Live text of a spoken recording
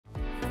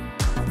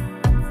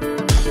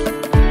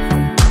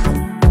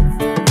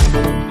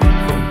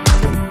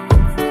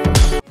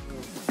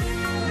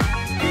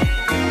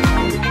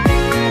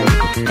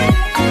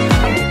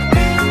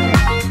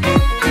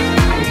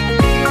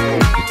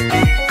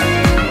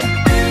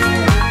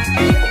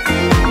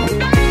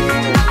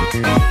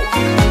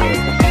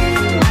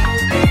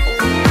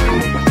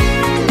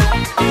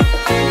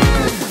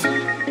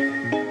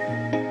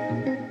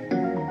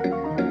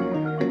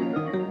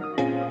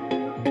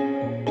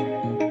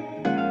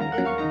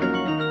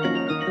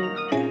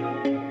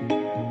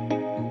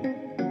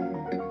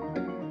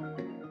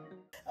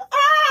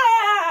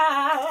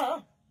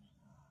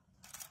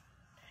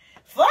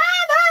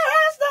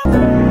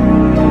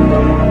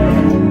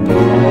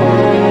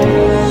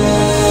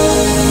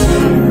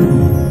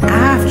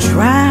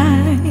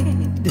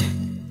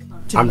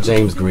I'm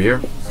James Grear,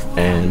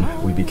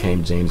 and we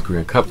became James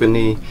Grear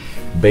Company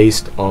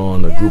based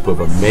on a group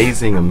of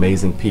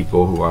amazing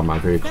people who are my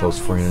very close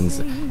friends,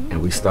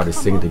 and we started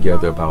singing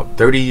together about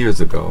 30 years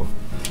ago.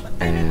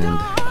 And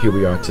here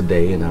we are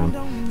today, and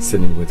I'm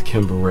sitting with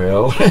Kim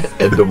Burrell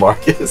and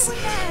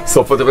DeMarcus.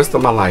 So for the rest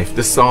of my life,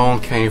 this song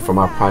came from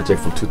our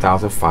project from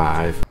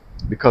 2005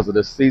 because of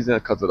the season,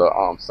 because of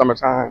the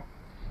summertime.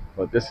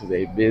 But this is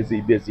a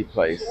busy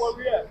place.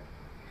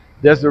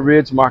 Desert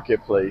Ridge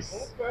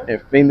Marketplace in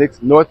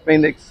Phoenix, North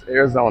Phoenix,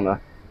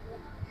 Arizona.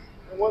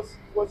 And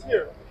what's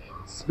here?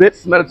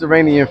 Spitz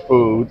Mediterranean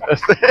food.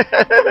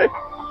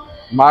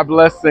 My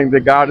blessing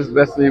that God has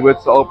blessed me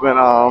with to open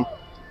our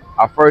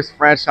first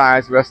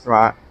franchise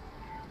restaurant.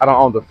 I don't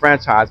own the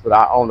franchise, but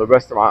I own the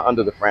restaurant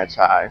under the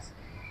franchise.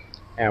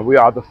 And we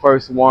are the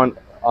first one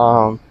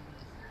of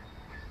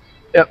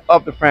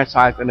the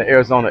franchise in the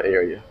Arizona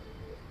area.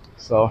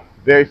 So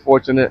very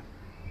fortunate,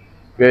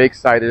 very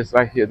excited. It's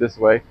right here this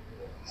way.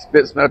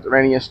 Spitz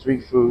Mediterranean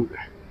street food.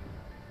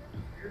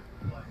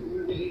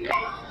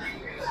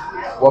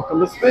 Welcome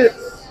to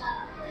Spitz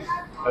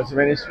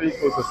Mediterranean street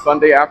food. It's a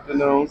Sunday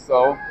afternoon,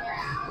 so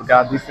we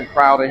got a decent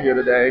crowd in here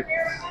today.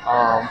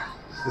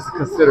 This is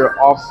considered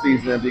off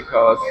season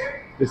because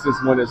this is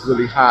when it's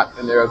really hot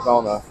in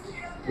Arizona.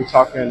 We're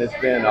talking it's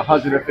been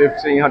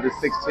 115,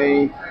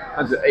 116,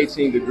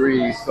 118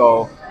 degrees,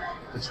 so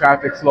the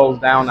traffic slows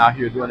down out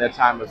here during that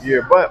time of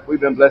year. But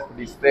we've been blessed to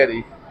be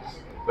steady.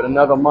 But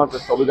another month or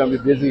so, we're gonna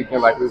be busy again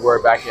like we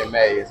were back in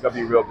May. It's gonna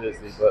be real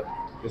busy, but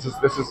this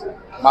is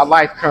my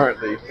life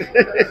currently.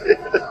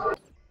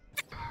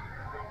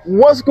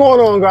 What's going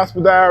on,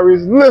 Gospel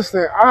Diaries?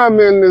 Listen, I'm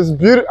in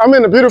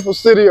the beautiful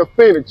city of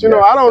Phoenix. You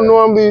know, I don't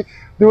normally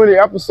do any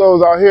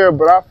episodes out here,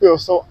 but I feel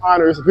so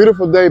honored. It's a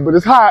beautiful day, but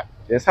it's hot.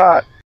 It's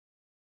hot.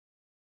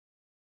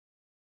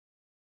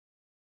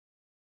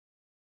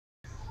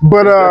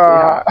 But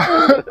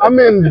I'm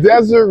in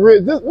Desert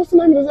Ridge. What's the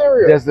name of this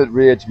area? Desert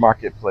Ridge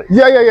Marketplace.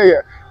 Yeah.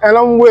 And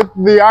I'm with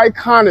the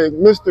iconic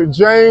Mr.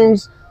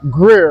 James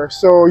Grear.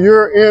 So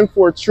you're in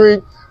for a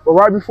treat. But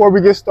right before we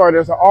get started,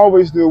 as I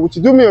always do, would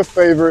you do me a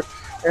favor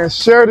and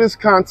share this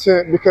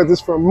content because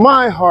it's from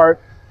my heart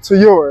to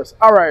yours.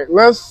 All right,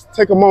 let's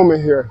take a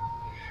moment here.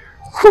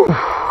 Whew,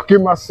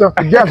 get myself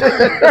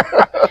together.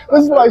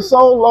 This is like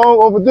so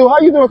long overdue. How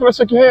you doing? Can I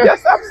shake your hand?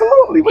 Yes,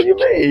 absolutely. What do you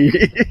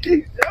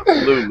mean?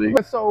 Absolutely.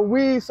 So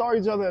we saw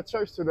each other at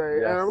church today,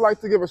 and I'd like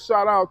to give a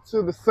shout out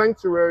to the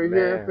sanctuary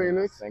here in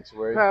Phoenix.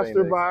 Sanctuary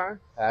Pastor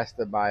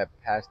by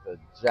Pastor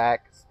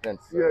Jack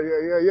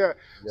Spencer. Yeah.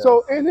 Yes.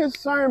 So in his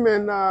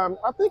sermon,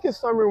 I think his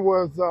sermon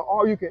was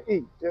all you can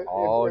eat.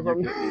 All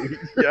you can eat.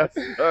 Yes,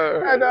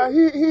 sir. And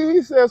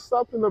he says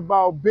something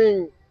about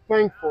being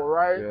thankful,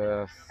 right?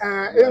 Yes.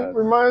 And it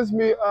reminds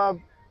me of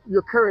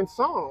your current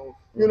song.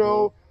 You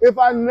know, if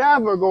I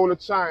never go to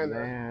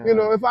China, you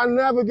know, if I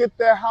never get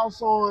that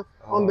house on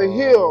the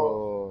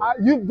hill,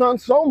 you've done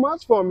so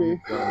much for me.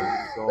 You've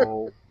done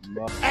so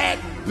much. At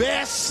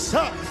best,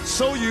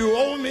 so you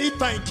owe me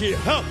thank you.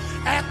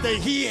 After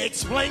he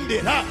explained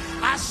it,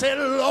 I said,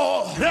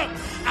 Lord,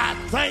 I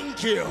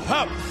thank you.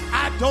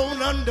 I don't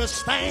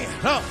understand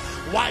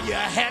why you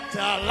had to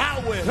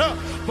allow it,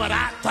 but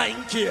I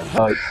thank you.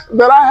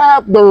 That I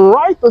have the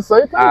right to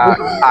say thank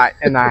you.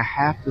 And I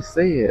have to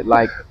say it.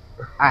 Like,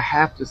 I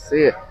have to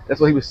say it.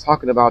 That's what he was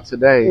talking about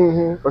today.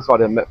 First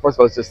of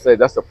all, let's just say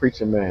that's a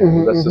preaching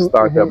man. Let's just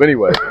start there. But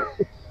anyway,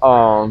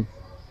 how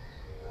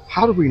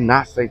do we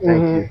not say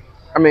thank you?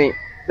 I mean,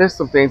 there's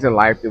some things in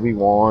life that we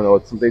want, or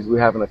some things we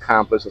haven't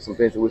accomplished, or some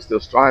things that we're still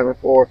striving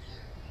for.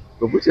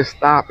 But we just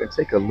stop and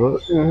take a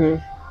look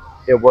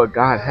at what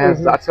God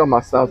has. I tell my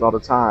sons all the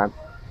time,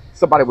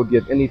 somebody would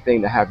give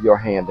anything to have your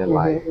hand in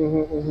life,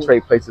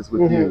 trade places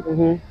with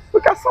you. We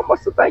got so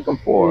much to thank him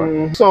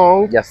for.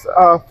 Song, yes,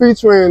 sir.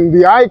 Featuring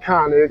the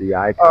iconic,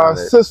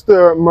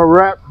 Sister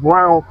Marette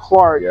Brown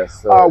Clark.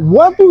 Yes, sir.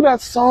 What do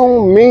that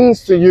song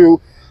means to you?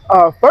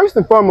 First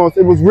and foremost,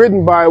 it was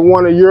written by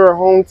one of your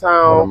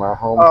hometown,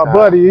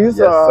 buddies.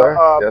 Yes,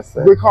 sir. Yes,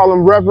 sir. We call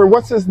him Reverend.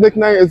 What's his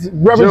nickname? It's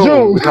Reverend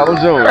June. We call him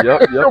June.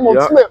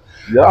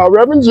 Yep.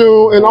 Reverend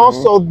June, and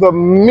also the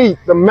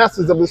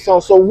message of the song.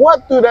 So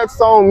what do that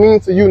song mean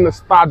to you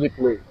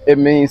nostalgically? It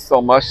means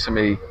so much to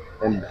me,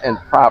 and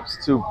props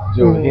to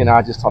June. He and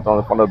I just talked on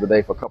the phone the other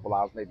day for a couple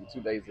hours, maybe 2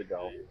 days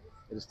ago.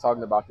 And just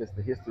talking about the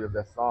history of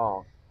that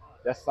song.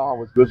 That song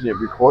was originally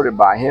recorded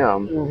by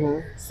him,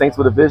 Saints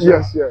with a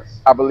Vision,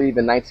 I believe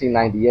in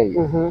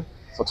 1998,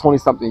 so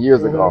 20-something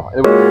years ago.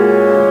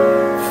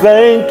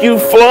 Thank you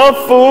for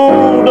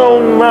food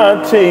on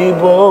my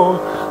table,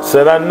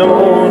 said I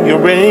know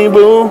you're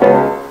able,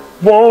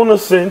 wanna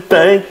say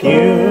thank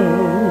you.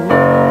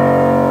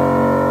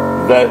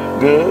 That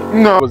good?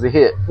 No. It was a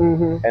hit,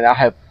 and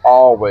I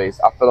fell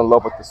in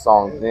love with the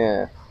song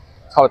then.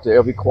 Taught it to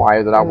every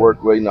choir that I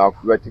worked with, you know, I've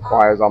directed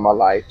choirs all my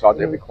life, taught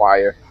to every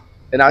choir.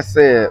 And I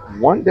said,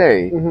 one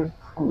day,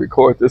 I'll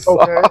record this song.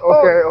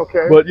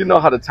 Okay. But you know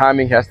how the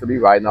timing has to be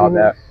right and all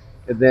that.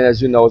 And then,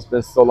 as you know, it's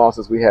been so long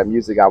since we had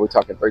music out. We're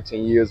talking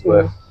 13 years,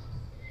 but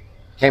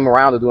came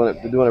around to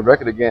doing a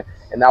record again,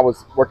 and I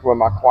was working with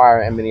my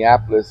choir in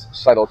Minneapolis,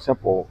 Shiloh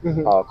Temple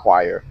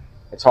choir,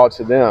 and talked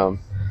to them,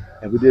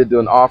 and we did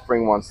do an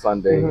offering one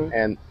Sunday,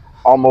 and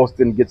almost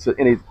didn't get to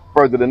any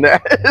further than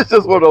that. It's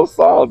just one of those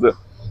songs that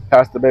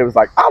Pastor May was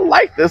like, I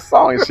like this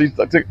song, and she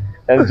took,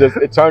 and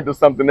it turned to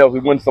something else.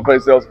 We went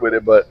someplace else with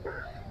it, but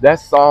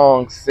that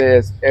song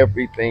says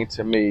everything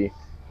to me.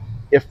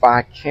 If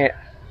I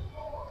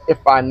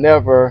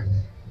never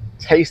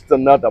taste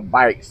another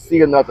bite,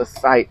 see another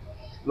sight,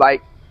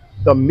 like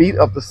the meat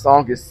of the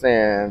song is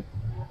saying,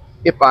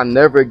 if I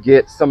never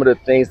get some of the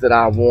things that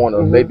I want,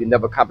 or maybe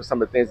never accomplish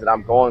some of the things that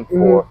I'm going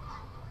for,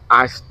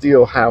 I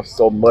still have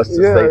so much to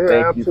say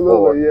thank you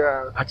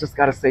for. I just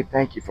gotta say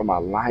thank you for my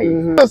life.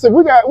 Listen,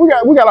 we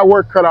got our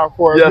work cut out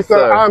for us, yes,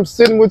 because sir. I'm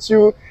sitting with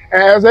you,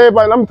 and as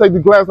everybody, I'm gonna take the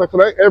glass off,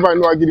 because everybody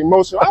know I get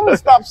emotional. I'm gonna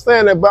stop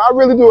saying that, but I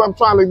really do. I'm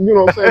trying to, you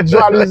know what I'm saying,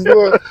 dry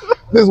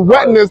this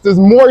wetness, this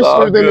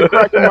moisture in the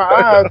crack of my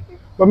eyes.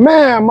 But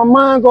man, my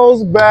mind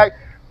goes back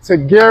to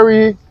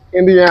Gary,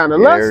 Indiana.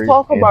 Let's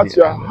talk about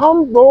your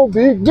humble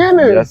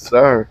beginnings. Yes,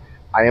 sir.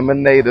 I am a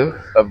native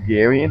of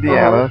Grear,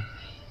 Indiana.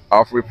 I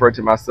often refer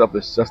to myself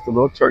as just a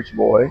little church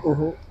boy.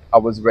 I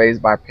was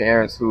raised by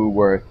parents who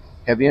were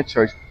heavy in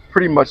church,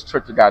 pretty much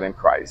Church of God in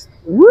Christ.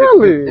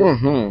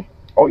 Really?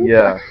 Oh,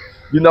 yeah.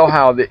 You know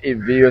how it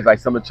veers, like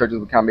some of the churches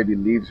would kind of maybe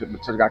leave the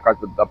Church of God in Christ,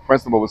 but the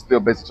principle was still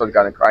based on Church of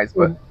God in Christ.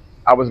 But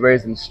I was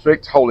raised in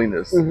strict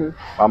holiness.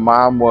 My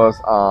mom was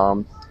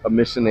a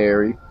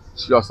missionary.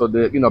 She also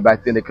did, you know,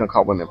 back then they couldn't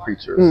call women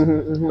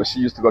preachers. But she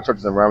used to go to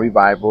churches and run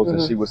revivals,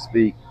 and she would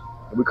speak.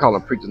 We call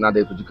them preachers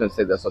nowadays, but you couldn't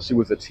say that. So she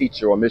was a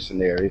teacher or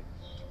missionary.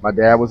 My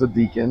dad was a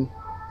deacon,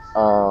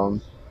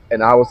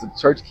 and I was a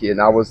church kid.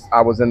 And I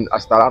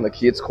started out in the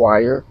kids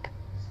choir.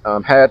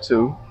 Had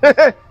to.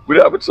 We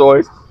didn't have a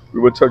choice. We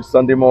were church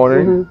Sunday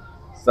morning,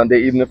 Sunday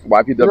evening for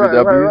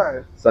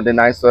YPWW, Sunday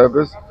night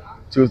service,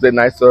 Tuesday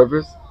night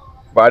service,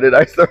 Friday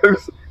night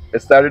service,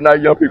 and Saturday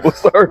night young people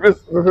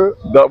service.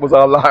 That was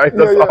our lives.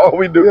 That's all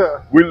we do.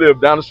 We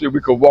lived down the street.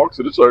 We could walk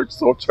to the church,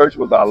 so church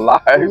was our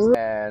lives.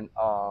 And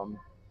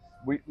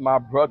my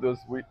brothers,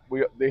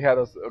 they had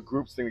us a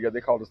group sing together.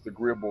 They called us the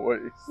Grear Boys.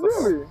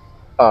 Really?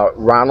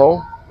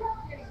 Ronald,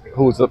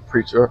 who's a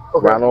preacher,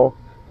 Ronald,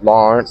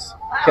 Lawrence,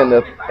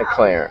 Kenneth, and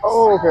Clarence.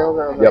 Oh,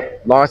 okay.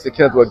 Yep. Lawrence and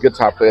Kenneth were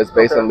guitar players.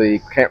 Basically,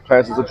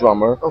 Clarence was a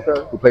drummer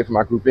who played for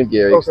my group in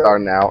Grear,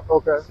 starting out.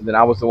 And then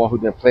I was the one who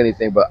didn't play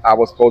anything, but I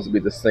was supposed to be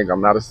the singer. I'm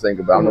not a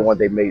singer, but I'm the one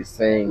they made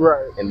sing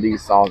and lead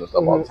songs and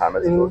stuff all the time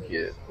as a little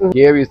kid.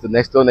 Gary is the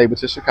next door neighbor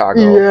to Chicago.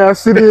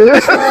 Yes, it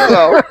is.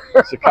 So,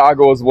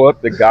 Chicago is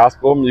what? The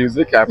gospel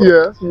music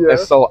capital. And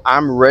so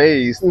I'm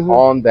raised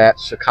on that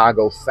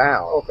Chicago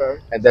sound.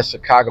 And that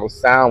Chicago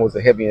sound was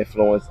a heavy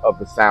influence of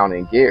the sound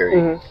in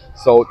Gary.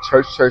 So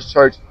church,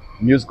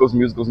 musicals.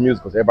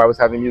 Everybody was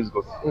having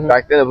musicals.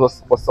 Back then,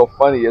 what's so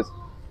funny is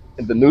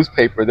in the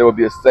newspaper, there would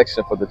be a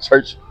section for the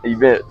church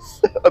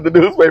events of the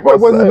newspaper.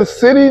 Was it the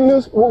city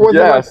news?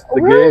 Yes,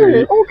 the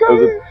Gary.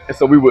 Okay. And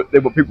so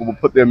people would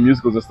put their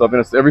musicals and stuff in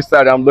it. So every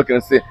Saturday I'm looking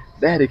and saying,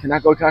 Daddy, can I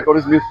go to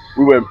this music?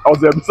 I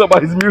was at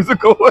somebody's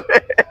musical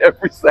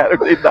every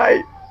Saturday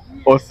night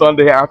or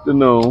Sunday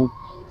afternoon.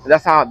 And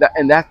that's how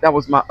that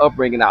was my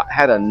upbringing. I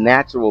had a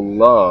natural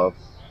love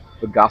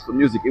for gospel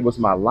music. It was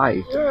my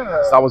life.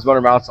 So I was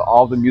running around to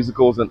all the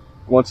musicals and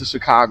went to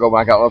Chicago when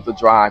I got off the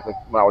drive.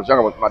 When I was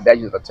younger, my dad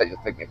used to take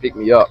me and pick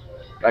me up.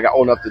 When I got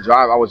old enough to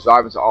drive, I was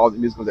driving to all the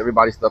musicals,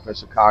 everybody's stuff in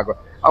Chicago.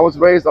 I was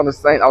raised on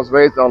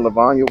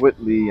Lavonia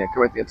Whitley and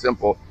Corinthian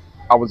Temple.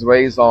 I was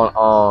raised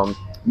on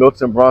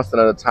Milton Brunson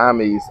at the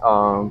Tommies.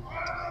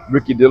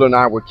 Ricky Diller and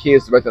I were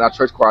kids directing our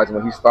church choirs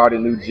when he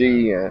started New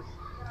G,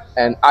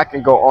 and I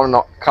can go on and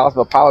on.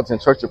 Cosmopolitan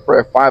Church of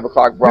Prayer, 5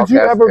 o'clock broadcast. Did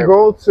you ever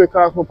go to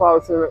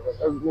Cosmopolitan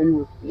when you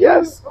were?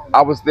 Yes,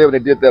 I was there when they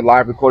did their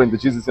live recording, The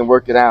Jesus and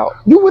Work It Out.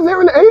 You were there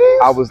in the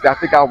 80s? I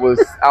think I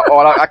was.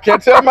 I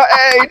can't tell my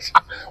age.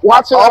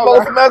 Watch it.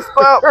 Almost messed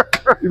up.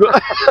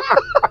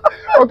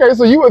 Okay,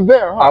 so you were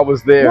there, huh? I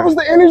was there. What was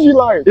the energy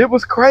like? It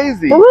was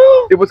crazy. For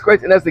real? It was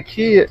crazy. And as a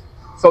kid,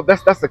 so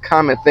that's a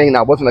common thing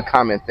now. It wasn't a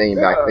common thing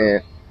back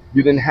then.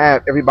 You didn't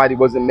have, everybody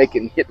wasn't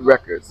making hit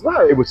records.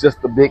 It was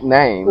just the big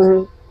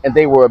names. And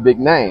they were a big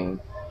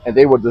name. And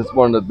they were just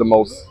one of the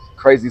most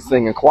crazy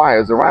singing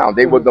choirs around.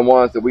 They were the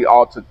ones that we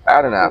all took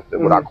pattern after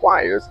with our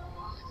choirs.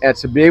 And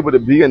to be able to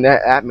be in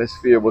that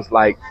atmosphere was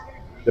like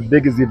the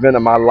biggest event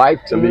of my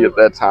life to me at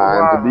that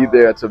time. To be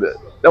there,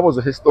 that was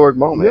a historic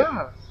moment.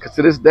 Because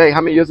to this day,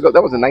 how many years ago?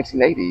 That was in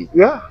 1980.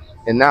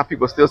 And now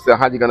people still say,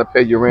 how are you going to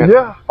pay your rent?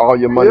 All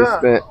your money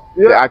spent.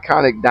 The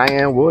iconic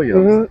Diane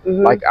Williams.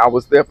 Like, I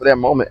was there for that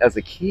moment as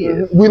a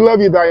kid. We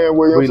love you, Diane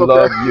Williams. We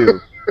love you.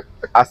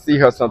 I see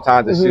her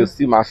sometimes and she'll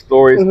see my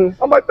stories.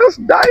 I'm like, that's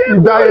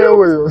Diane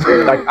Williams.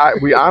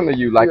 Like, we honor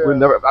you. Like, I'll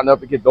never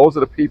forget, those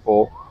are the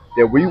people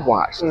that we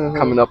watched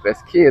coming up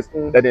as kids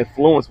that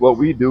influence what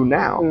we do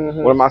now.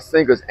 One of my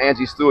singers,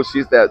 Angie Stewart,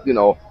 she's that,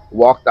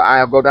 walk the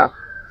aisle, go down.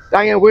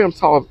 Diane Williams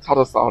taught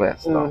us all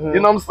that stuff. You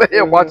know what I'm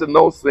saying? Watching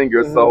those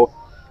singers. So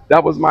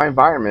that was my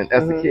environment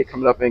as a kid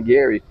coming up in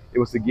Gary. It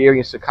was the Gary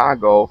in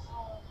Chicago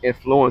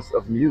influence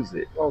of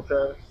music.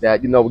 Okay.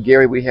 That, you know,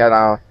 Gary, we had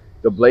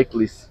the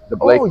Blakeleys. The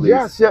Blakeleys. Oh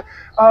yes, yeah.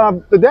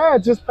 The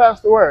dad just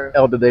passed away.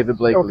 Elder David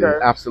Blakely, Okay.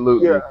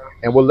 absolutely. Yeah.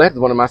 And Willette is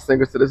one of my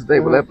singers to this day,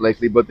 Willette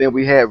Blakely. But then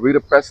we had Rita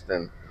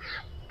Preston.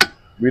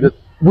 Rita,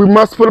 we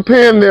must put a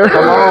pin there.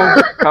 come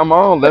on, come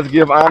on. Let's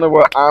give honor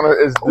where honor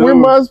is due. We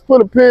must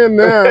put a pin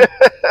there.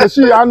 Cause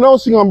I know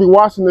she's gonna be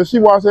watching this. She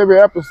watched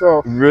every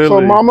episode. Really? So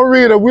Mama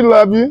Rita, we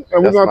love you,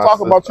 and we're gonna talk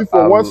about you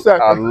for 1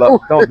 second. I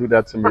love. Don't do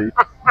that to me.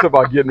 Talk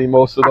about getting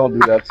emotional. Don't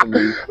do that to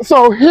me.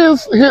 So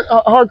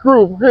her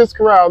group, his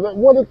crowd.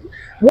 What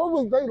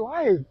was they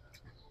like?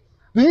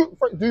 Do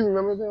you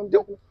remember them?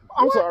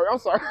 I'm sorry.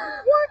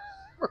 What?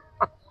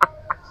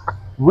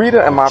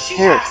 Rita and my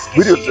parents.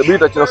 Rita, you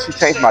know, she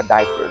changed my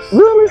diapers.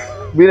 Really?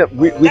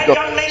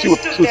 She was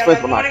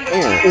friends with my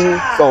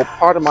parents. So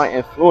part of my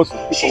influence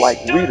was people like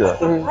Rita.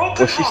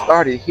 When she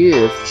started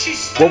his,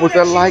 what was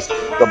that like?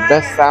 The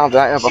best sound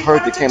that I ever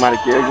heard that came out of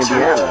Grear,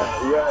 Indiana.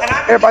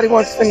 Everybody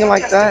was singing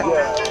like that.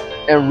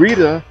 And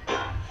Rita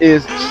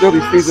is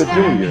Shirley Caesar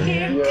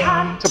Jr.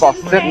 Talk about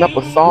setting up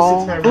a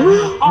song.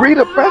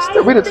 Rita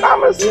Preston, Rita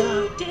Thomas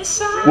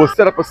will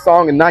set up a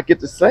song and not get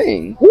to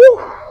sing.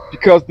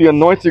 Because the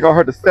anointing on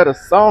her to set a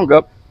song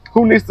up.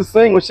 Who needs to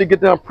sing when she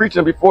get done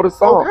preaching before the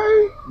song?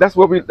 Okay. That's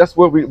what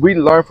we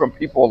learn from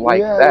people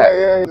like that.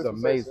 It was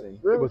amazing.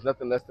 Really? It was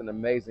nothing less than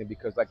amazing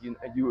because, like you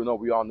know,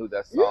 we all knew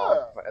that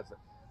song.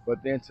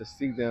 But then to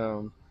see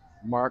them,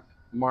 Mark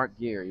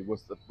Gary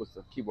was the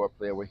keyboard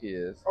player with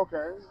his.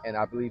 Okay. And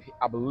I believe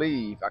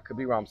I could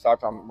be wrong. I'm sorry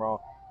if I'm wrong,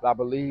 but I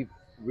believe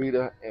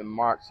Rita and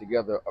Mark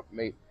together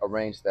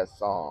arranged that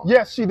song.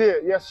 Yes, she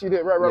did.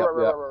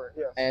 Right.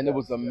 Yes. And it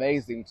was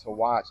amazing to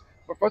watch.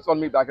 But first of all,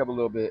 let me back up a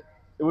little bit.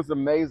 It was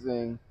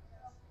amazing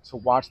to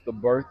watch the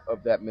birth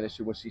of that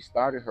ministry when she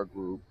started her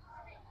group,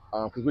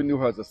 because we knew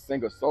her as a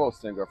solo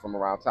singer from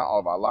around town all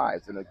of our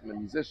lives, and a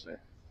musician.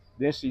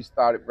 Then she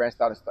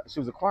branched out, she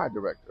was a choir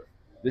director.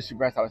 Then she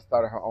branched out and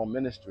started her own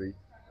ministry.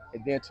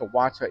 And then to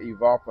watch her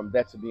evolve from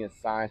that to being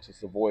signed to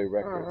Savoy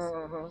Records.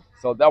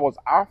 So that was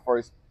our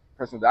first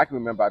person that I can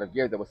remember out of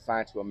Grear that was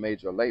signed to a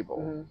major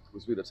label,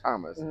 was Rita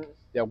Thomas,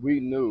 that we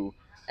knew.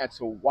 And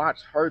to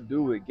watch her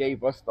do it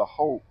gave us the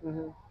hope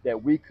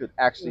that we could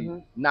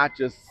actually not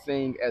just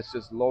sing as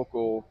just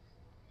local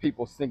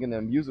people singing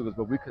their musicals,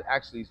 but we could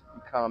actually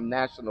become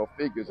national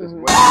figures as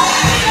well.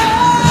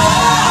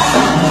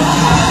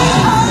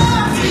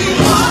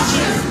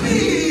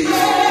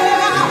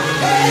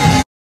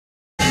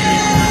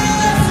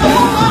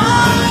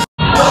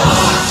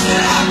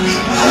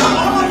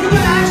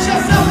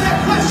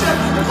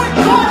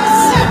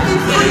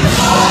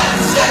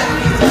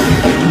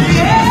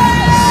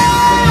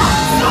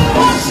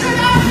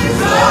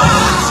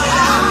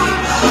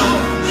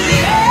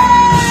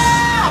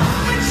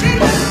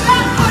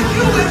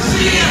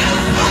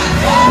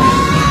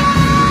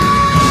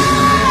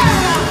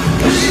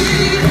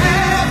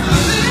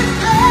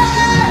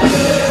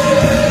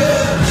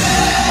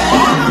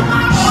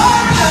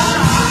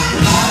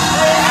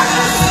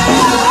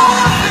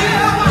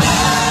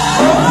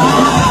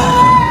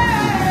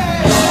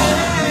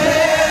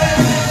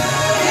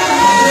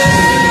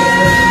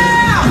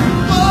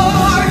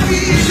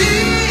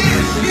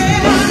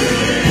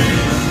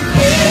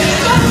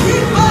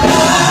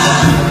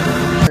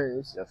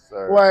 Yes,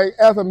 sir. Like,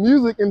 as a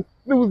music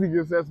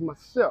enthusiast as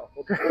myself,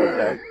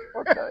 okay?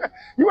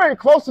 You ain't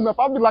close enough.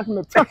 I'll be liking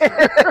to touch it.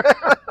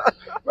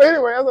 But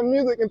anyway, as a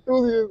music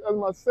enthusiast as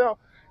myself,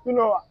 you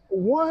know,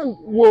 one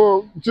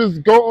will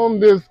just go on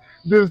this,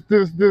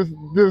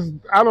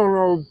 I don't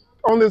know,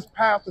 on this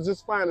path to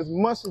just find as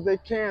much as they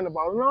can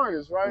about an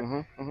artist,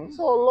 right?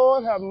 So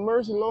Lord have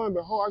mercy, lo and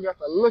behold, I got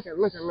to looking.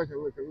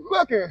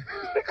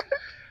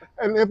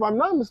 And if I'm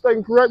not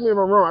mistaken, correct me if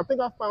I'm wrong, I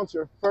think I found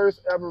your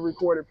first ever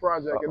recorded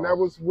project, and that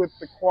was with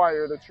the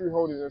choir, the True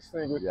Holiness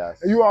Singers.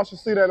 Yes. And you all should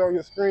see that on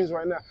your screens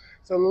right now.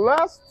 So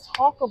let's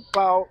talk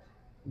about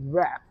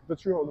that, the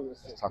True Holiness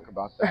Singers. Let's talk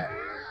about that.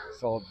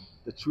 So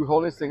the True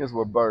Holiness Singers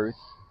were birthed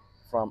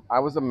from, I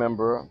was a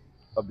member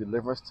of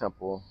Deliverance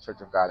Temple,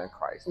 Church of God in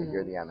Christ in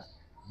Grear, Indiana.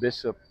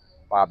 Bishop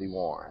Bobby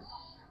Warren,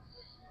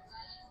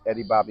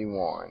 Eddie Bobby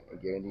Warren in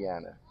Grear,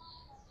 Indiana.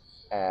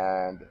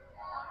 And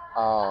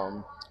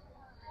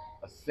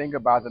a singer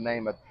by the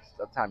name of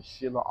the time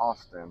Sheila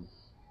Austin,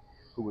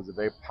 who was a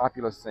very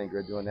popular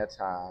singer during that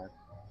time,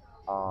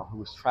 who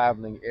was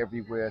traveling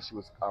everywhere. She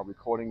was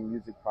recording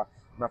music.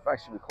 Matter of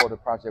fact, she recorded a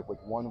project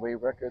with One Way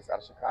Records out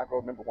of Chicago.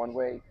 Remember One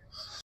Way?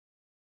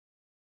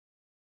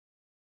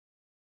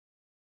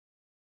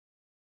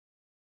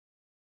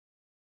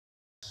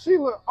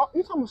 Sheila,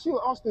 you talking about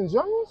Sheila Austin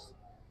Jones?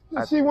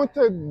 She went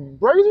to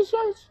Brazen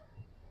Church?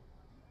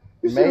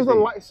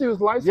 She was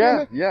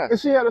light-skinned? Yeah. And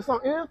she had a song,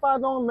 If I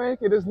Don't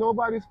Make It, It's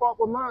Nobody's Fault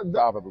but Mine.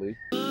 Probably.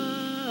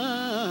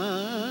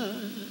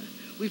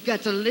 We've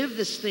got to live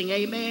this thing,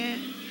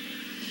 amen?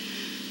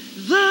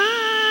 The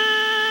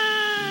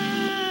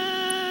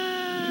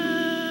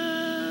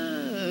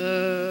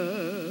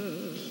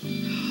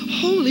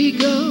Holy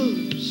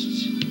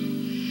Ghost,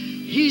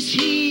 He's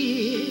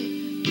here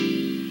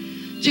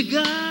to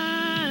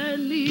guide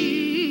me.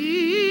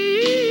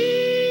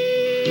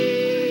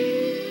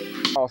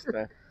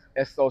 Austin.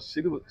 And so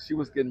she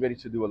was getting ready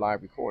to do a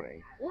live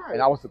recording. Right.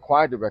 And I was the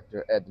choir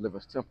director at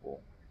Deliverance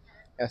Temple.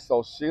 And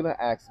so Sheila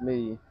asked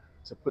me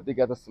to put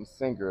together some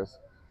singers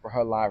for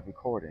her live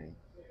recording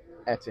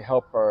and to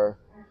help her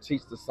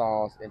teach the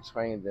songs and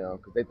train them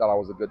because they thought I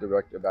was a good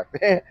director back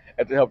then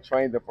and to help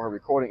train them for her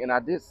recording. And I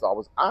did so. I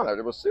was honored.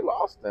 It was Sheila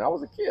Austin. I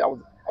was a kid. I was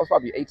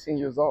probably 18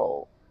 years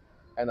old.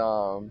 And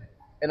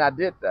I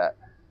did that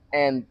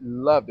and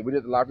loved it. We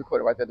did the live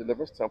recording right there at the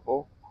Deliverance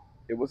Temple.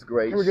 It was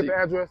great. Can we get the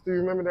address? Do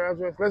you remember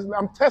the address?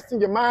 I'm testing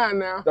your mind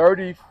now.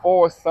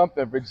 34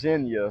 something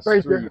Virginia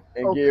Street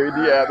in Grear,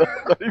 Indiana.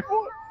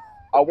 34.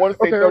 I want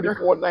to say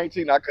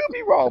 3419. I could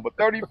be wrong, but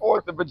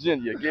 34th of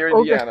Virginia, Grear,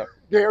 Indiana.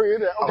 Grear,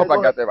 Indiana. I hope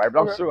I got that right, but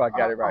I'm sure I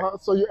got it right.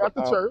 So you're at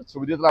the church. So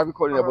we did the live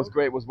recording. That was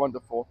great. It was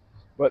wonderful.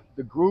 But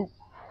the group,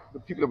 the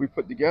people that we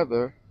put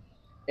together,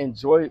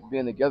 enjoyed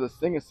being together,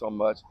 singing so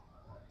much,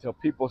 till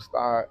people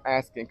start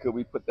asking, could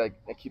we put that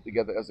and keep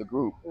together as a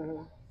group?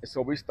 And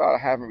so we started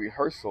having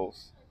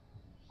rehearsals.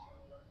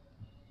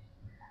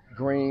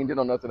 Green, didn't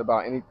know nothing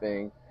about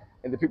anything.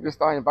 And the people just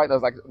started inviting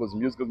us, like it was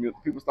musical music.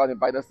 People started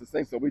inviting us to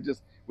sing. So we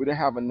didn't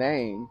have a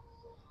name.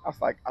 I was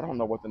like, I don't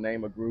know what the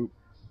name of group.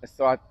 And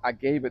so I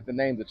gave it the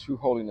name, the True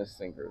Holiness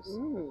Singers.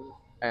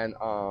 And,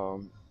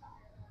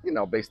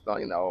 based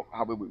on,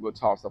 how we would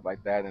talk, stuff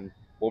like that, and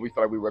what we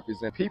thought we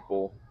represent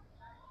people.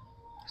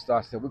 So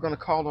I said, we're going to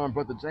call on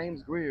Brother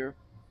James Grear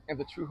and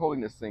the True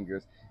Holiness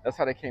Singers. That's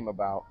how they came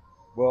about.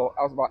 Well,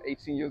 I was about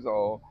 18 years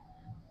old.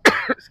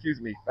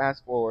 Excuse me.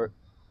 Fast forward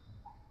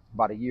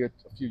about a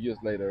few years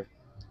later,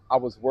 I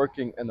was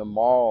working in a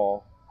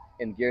mall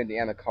in Grear,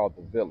 Indiana called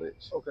The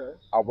Village. Okay.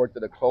 I worked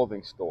at a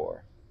clothing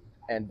store.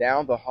 And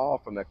down the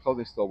hall from that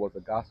clothing store was a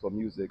gospel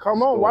music store.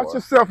 Come on, watch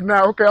yourself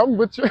now. Okay, I'm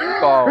with you.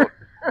 Called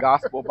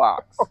Gospel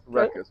Box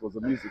Records, was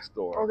a music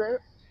store. Okay.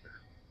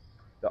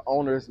 The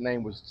owner's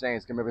name was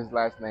James. I can't remember his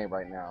last name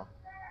right now.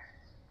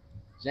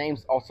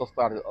 James also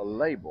started a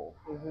label.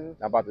 I'm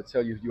about to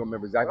tell you if you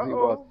remember exactly who he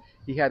was.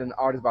 He had an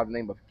artist by the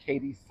name of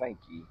Katie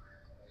Sankey.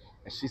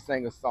 And she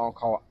sang a song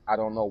called I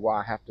Don't Know Why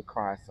I Have to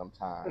Cry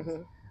Sometimes.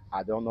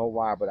 I don't know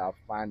why, but I'll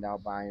find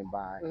out by and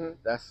by.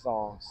 That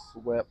song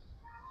swept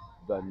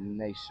the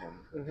nation.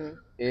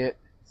 It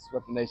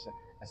swept the nation.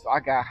 And so I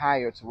got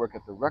hired to work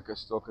at the record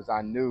store because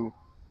I knew,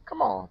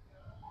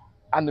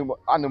 I knew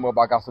more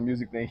about gospel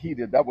music than he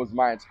did. That was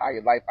my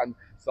entire life.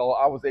 So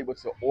I was able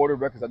to order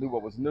records. I knew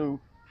what was new.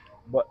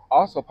 But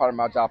also part of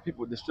my job,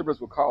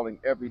 distributors were calling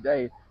every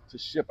day to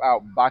ship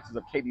out boxes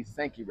of Katie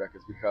Sankey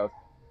records because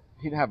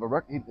he didn't have a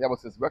record. That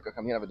was his record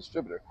company. He didn't have a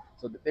distributor.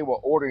 So they were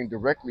ordering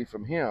directly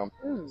from him.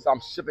 So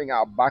I'm shipping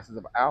out boxes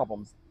of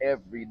albums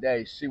every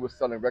day. She was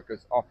selling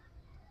records off.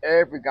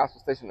 Every gospel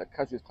station in the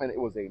country was playing it.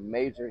 It was a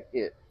major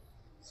hit.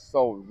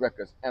 Sold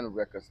records and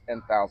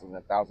thousands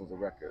and thousands of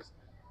records.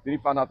 Then he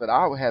found out that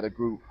I had a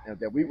group and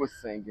that we were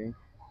singing.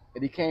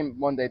 And he came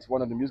one day to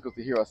one of the musicals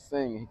to hear us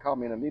sing. And he called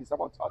me in a meeting. So I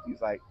want to talk to you.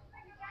 He's like,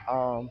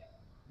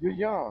 you're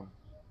young,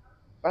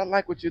 but I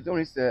like what you're doing.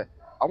 He said,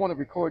 I want to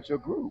record your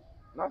group.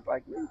 And I was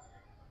like, me?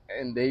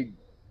 And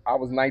I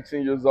was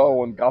 19 years old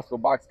when Gospel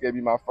Box gave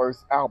me my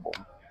first album.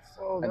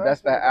 So and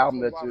that's that album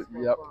that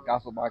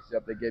Gospel Box,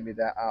 they gave me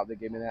that album. They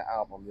gave me that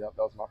album. That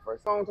was my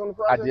first songs on the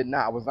project? I did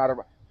not. I was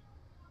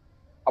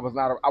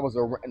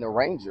an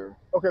arranger.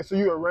 Okay, so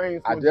you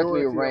arranged. I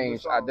definitely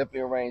arranged,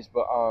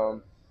 but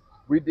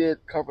we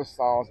did cover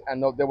songs. I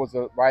know there was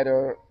a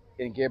writer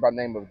in Grear by the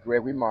name of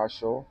Gregory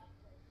Marshall.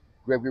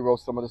 Gregory wrote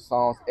some of the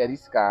songs. Eddie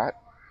Scott.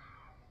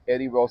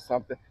 Eddie wrote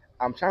something.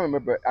 I'm trying to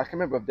remember. I can't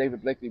remember if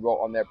David Blakely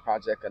wrote on that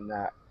project or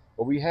not.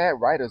 But we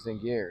had writers in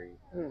Gary,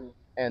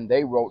 and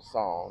they wrote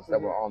songs that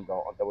were on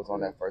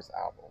that first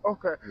album.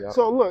 Okay. Yep.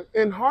 So look,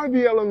 in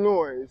Harvey,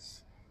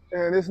 Illinois,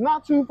 and it's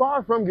not too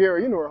far from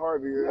Gary. You know where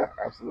Harvey is. Yeah,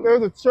 absolutely.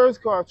 There's a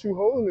church called True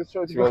Holiness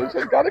Church.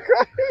 Gotta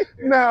cry.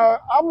 Now,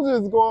 I'm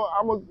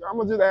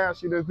gonna just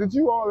ask you this: did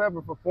you all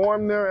ever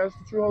perform there as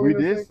the True Holiness?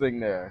 We did sing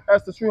there.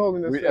 As the True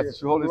Holiness. As the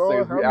True Holiness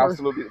Singers, we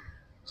absolutely.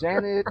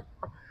 Janet.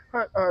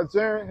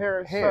 Janet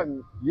Harris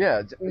Sutton.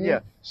 Yeah.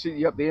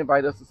 They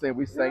invited us to sing.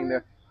 We sang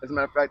there. As a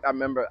matter of fact, I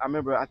remember.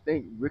 I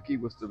think Ricky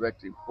was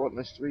directing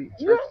Portland Street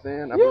Church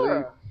then. I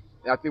believe.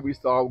 And I think we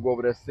used to all go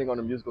over there, sing on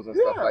the musicals and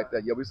stuff like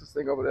that. Yeah, we used to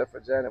sing over there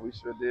for Janet. We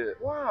sure did.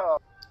 Wow.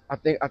 I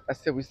think I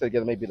said we stayed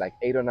together maybe like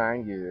 8 or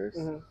 9 years,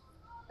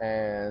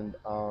 and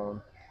I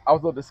was a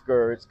little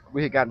discouraged.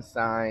 We had gotten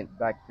signed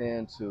back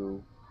then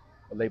to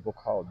a label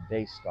called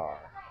Daystar,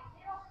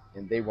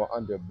 and they were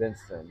under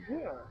Benson.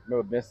 Yeah.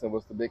 Remember Benson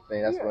was the big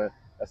thing. That's when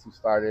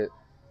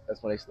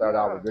they started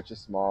out with Richard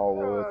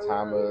Smallwood,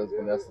 Thomas,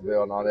 Vanessa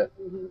Bell, and all that.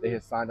 They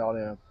had signed all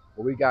them.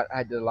 But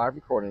I did a live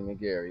recording in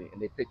Gary,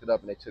 and they picked it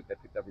up, and they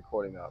picked that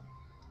recording up.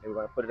 They were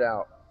going to put it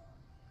out.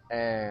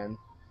 And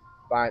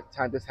by the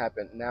time this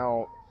happened,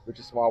 now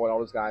Richard Smallwood and all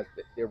those guys,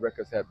 their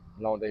records had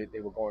blown. They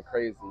were going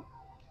crazy.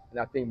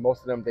 And I think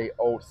most of them, they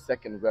owed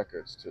second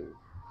records to.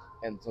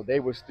 And so they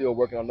were still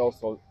working on those.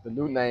 So the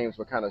new names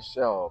were kind of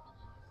shelved.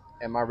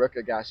 And my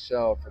record got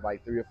shelved for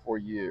like 3 or 4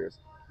 years.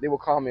 They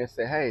would call me and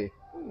say, hey,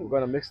 we're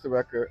going to mix the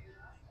record,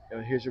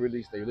 and here's your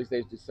release date. Your release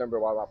date is December,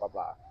 blah, blah, blah,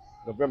 blah.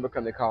 November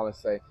come, they call and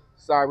say,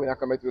 sorry, we're not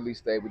going to make the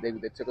release date.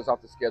 They took us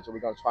off the schedule. We're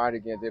going to try it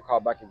again. They'll call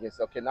back again.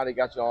 So, okay, now they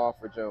got you on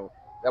for June.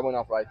 That went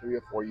on for like 3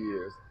 or 4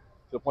 years,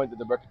 to the point that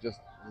the record just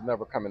was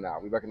never coming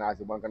out. We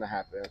recognized it wasn't going to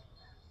happen.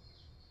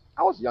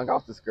 I was young. I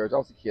was discouraged. I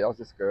was a kid. I was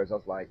discouraged. I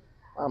was like,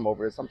 I'm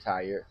over this. I'm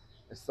tired.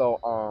 And so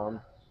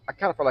I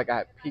kind of felt like I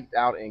had peaked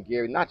out in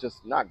Gary, not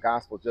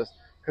gospel, just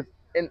because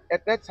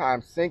at that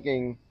time,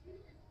 singing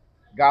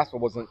gospel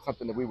wasn't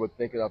something that we were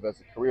thinking of as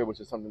a career, which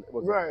is something that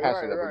was a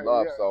passion that we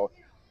loved. Yeah. So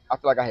I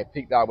feel like I had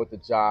peaked out with the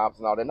jobs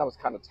and all that. And I was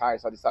kind of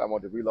tired, so I decided I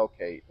wanted to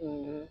relocate.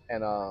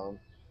 And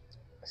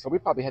so we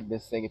probably had been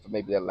singing for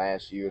maybe that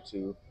last year or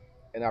two.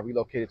 And I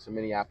relocated to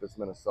Minneapolis,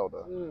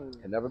 Minnesota.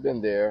 Had never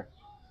been there.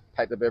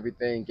 Packed up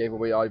everything, gave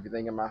away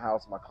everything in my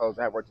house, my clothes.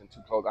 I had worked in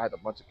 2 clothes. I had a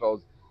bunch of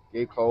clothes.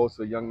 Gave clothes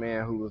to a young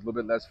man who was a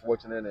little bit less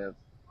fortunate and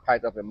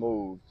packed up and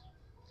moved.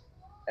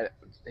 And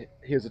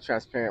here's a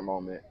transparent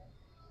moment.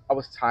 I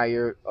was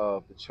tired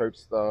of the church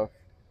stuff.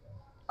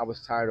 I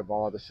was tired of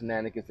all the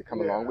shenanigans that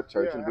come along with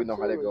church, and we know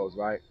how that goes,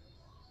 right?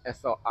 And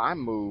so I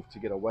moved to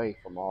get away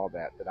from all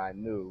that I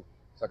knew,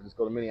 so I could just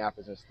go to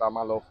Minneapolis and start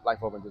my life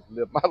over and just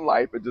live my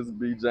life and just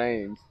be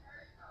James.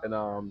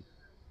 And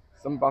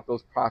something about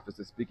those prophets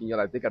that speak in your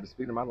life, they got to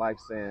speak in my life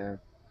saying,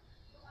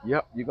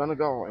 yep, you're going to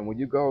go. And when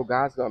you go,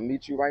 God's going to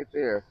meet you right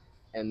there.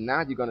 And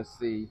now you're going to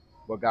see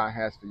what God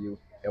has for you.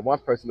 And one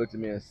person looked at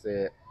me and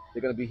said,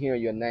 they're going to be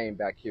hearing your name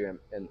back here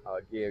in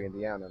Grear,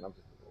 Indiana. And I'm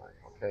just like,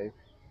 okay.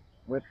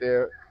 Went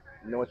there,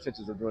 no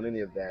intentions of doing any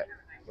of that.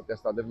 But then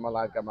started living my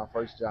life, got my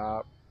first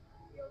job.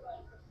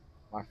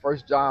 My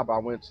first job I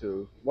went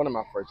to, one of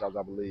my first jobs,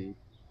 I believe,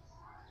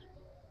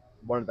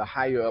 one of the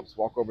higher ups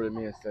walked over to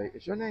me and say,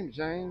 is your name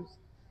James?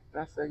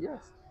 And I said,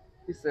 yes.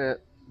 He said,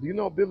 do you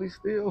know Billy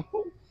Steele?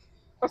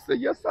 I said,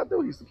 yes, I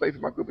do. He used to play for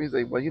my group. He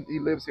said, well, he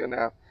lives here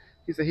now.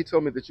 He said, he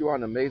told me that you are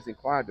an amazing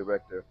choir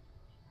director.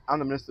 I'm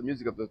the minister of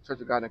music of the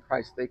Church of God in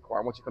Christ State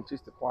Choir. I want you to come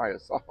teach the choir.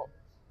 So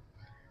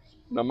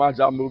now my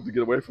job moved to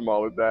get away from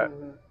all of that.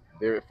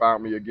 There it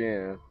found me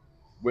again.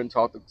 Went and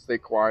taught the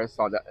state choir.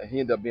 Saw that he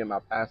ended up being my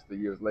pastor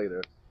years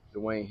later,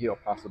 Dwayne Hill,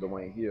 Pastor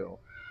Dwayne Hill.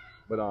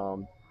 But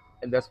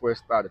and that's where it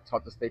started.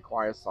 Taught the state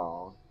choir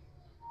song.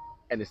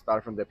 And it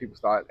started from there. People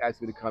started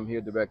asking me to come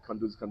here, direct, come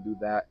do this, come do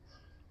that.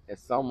 And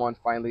someone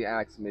finally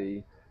asked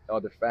me,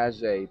 Elder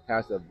Fajay,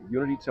 pastor of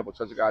Unity Temple,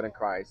 Church of God in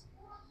Christ,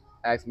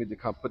 asked me to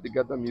come put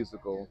together a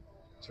musical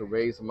to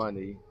raise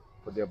money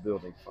for their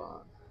building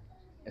fund.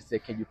 And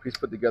said, can you please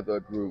put together a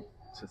group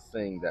to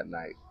sing that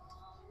night?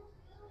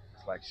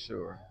 It's like,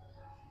 sure.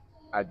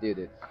 I did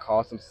it. I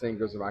called some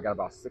singers, and I got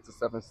about 6 or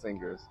 7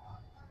 singers.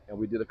 And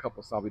we did a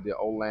couple songs. We did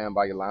Old Lamb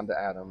by Yolanda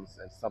Adams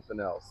and something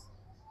else.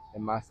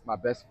 And my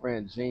best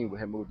friend, Gene,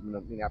 had moved to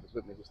Minneapolis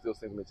with me, who still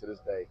sings with me to this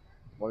day.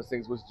 One of the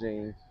singers was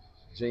Gene.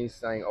 Gene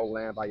sang Old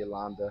Lamb by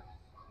Yolanda.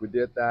 We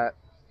did that.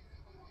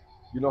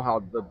 You know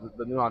how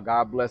how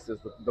God blesses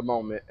the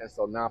moment, and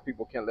so now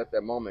people can't let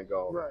that moment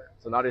go. Right.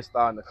 So now they're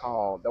starting to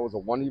call. That was a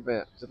one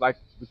event, just like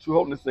the True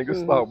Holiness Singers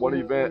started one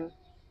event.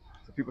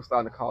 So people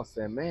starting to call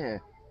saying, man,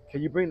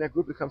 can you bring that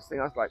group to come sing?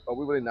 I was like, oh,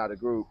 we're really not a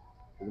group.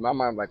 In my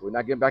mind, I'm like, we're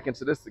not getting back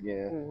into this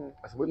again.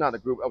 I said, we're not a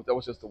group. That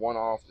was just a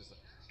one-off.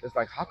 It's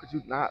like, how could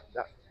you not,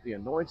 the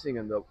anointing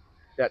and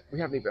that we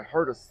haven't even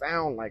heard a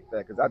sound like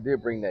that? Because I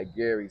did bring that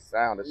Gary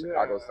sound, the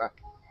Chicago sound.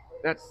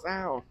 That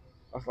sound,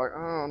 I was like,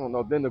 oh, I don't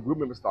know. Then the group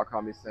members start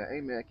calling me saying,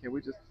 hey, man,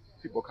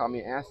 people call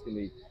me asking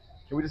me,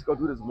 can we just go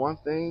do this one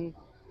thing?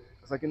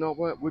 I was like, you know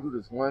what? We'll do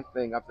this one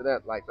thing. After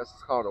that, like, let's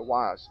just call it a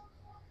wash.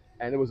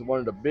 And it was one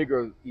of the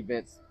bigger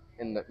events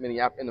in the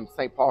Minneapolis, in the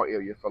St. Paul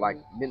area for like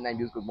Midnight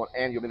Music. One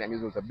annual Midnight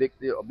Music was a big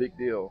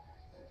deal.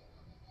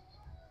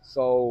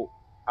 So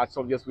I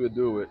told him, yes, we'll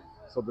do it.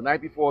 So the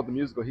night before the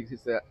musical, he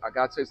said, I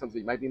got to tell you something.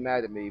 You might be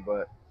mad at me,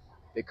 but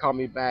they called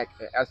me back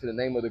and asked me the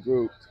name of the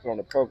group to put on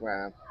the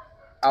program.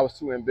 I was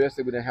too embarrassed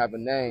that we didn't have a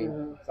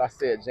name. So I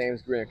said,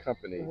 James Grear and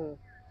Company.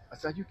 I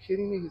said, are you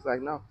kidding me? He's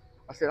like, no.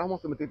 I said, I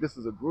want them to think this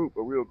is a group,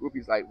 a real group.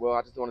 He's like, well,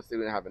 I just don't want to say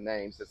we didn't have a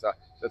name.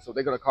 So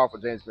they're going to call for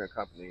James Grear and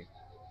Company.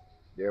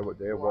 There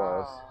it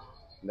was.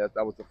 And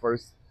that was the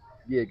first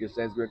gig as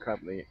James Grear and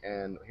Company.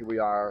 And here we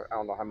are, I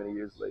don't know how many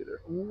years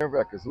later.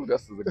 Records, ooh,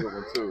 this is a good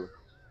one too.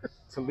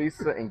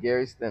 Talisa and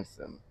Gary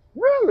Stinson.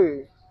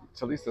 Really?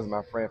 Talisa's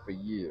my friend for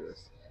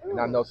years. And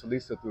I know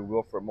Talisa through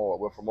Wilfred Moore.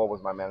 Wilfred Moore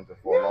was my manager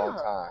for a long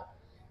time.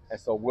 And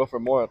so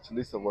Wilfred Moore and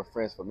Talisa were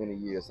friends for many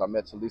years. So I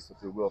met Talisa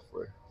through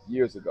Wilfred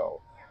years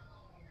ago.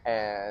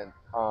 And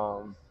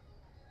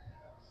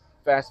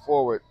fast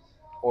forward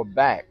or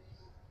back,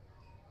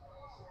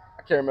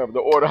 I can't remember the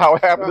order how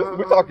it happened.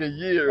 We're talking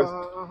years.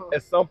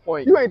 At some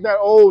point, you ain't that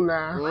old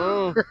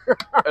now.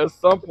 At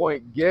some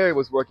point, Gary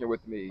was working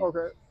with me.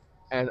 Okay.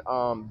 And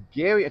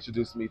Gary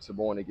introduced me to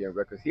Born Again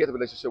Records. He had a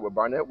relationship with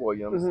Barnett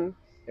Williams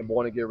and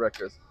Born Again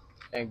Records.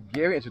 And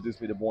Gary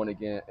introduced me to Born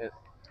Again.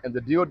 And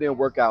the deal didn't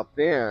work out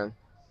then.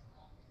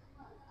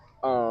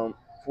 For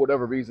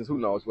whatever reasons, who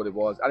knows what it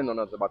was. I didn't know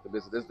nothing about the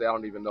business. This day, I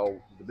don't even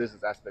know the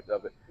business aspect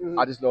of it.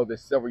 I just know that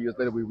several years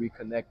later, we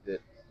reconnected.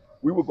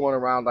 We were going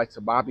around like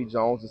to Bobby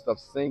Jones and stuff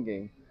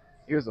singing.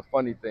 here's a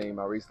funny thing,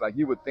 Maurice. Like,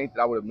 you would think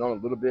that I would have known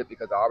a little bit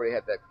because I already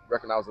had that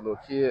record when I was a little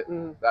kid,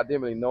 but I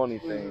didn't really know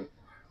anything.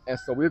 And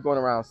so we were going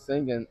around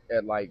singing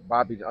at like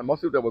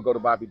most people that would go to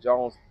Bobby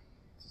Jones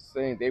to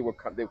sing, they were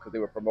because they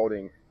were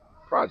promoting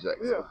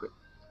projects. Yeah.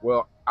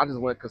 Well, I just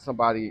went because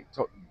somebody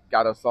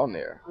got us on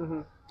there.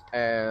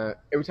 And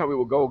every time we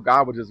would go,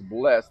 God would just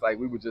bless. Like,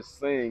 we would just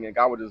sing and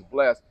God would just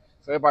bless.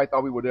 So everybody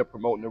thought we were there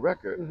promoting the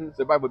record.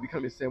 So everybody would be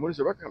coming and saying, when is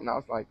your record coming out? I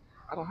was like,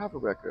 I don't have a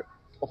record.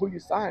 Well, who you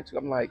signed to?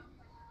 I'm like,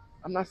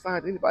 I'm not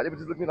signed to anybody. They would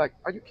just look at me like,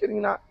 are you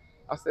kidding? Not.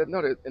 I said,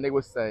 no. And they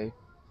would say,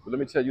 well, let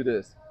me tell you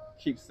this.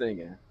 Keep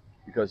singing.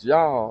 Because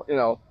y'all, you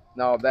know,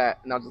 and all that.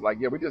 And I was just like,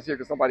 yeah, we're just here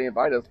because somebody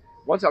invited us.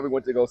 One time we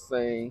went to go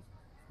sing.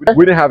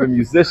 We didn't have a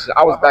musician.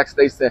 I was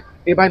backstage saying,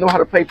 anybody know how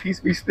to play Peace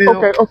Be Still?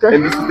 Okay.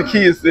 And this is the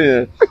key is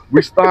in.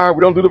 We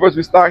don't do the verse,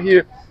 we start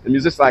here. The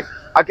musician's like,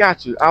 I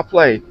got you, I'll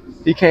play.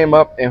 He came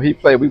up and he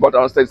played. We walked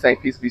on stage saying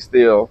Peace Be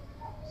Still.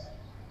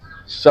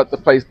 Shut the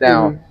place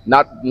down.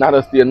 Not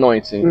us, the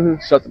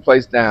anointing. Shut the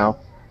place down.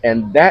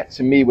 And that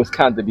to me was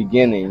kind of the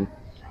beginning,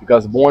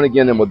 because Born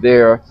Again and were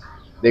there.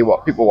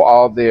 People were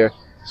all there.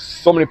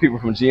 So many people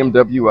from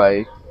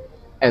GMWA.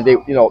 And they,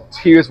 you know,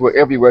 tears were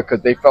everywhere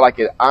because they felt like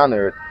it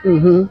honored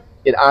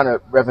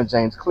Reverend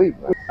James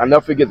Cleveland. I'll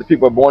never forget the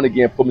people at Born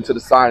Again pulled me to the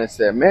side and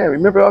said, man,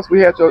 remember us? We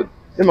had your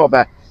demo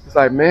back. It's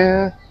like,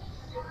 man,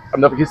 I'll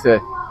never forget, he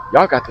said,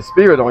 y'all got the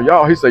spirit on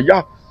y'all. He said,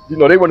 y'all, you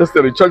know, they weren't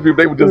necessarily church people.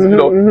 They were just, you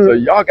know, so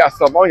y'all got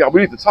something on y'all.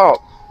 We need to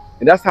talk.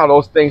 And that's how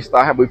those things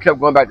started. We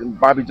kept going back to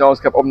Bobby Jones,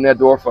 kept opening that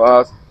door for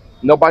us.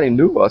 Nobody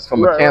knew us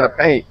from a can of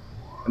paint.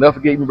 I'll never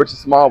forget, even Richard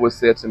Smallwood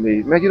said to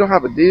me, man, you don't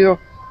have a deal?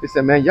 He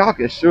said, man, y'all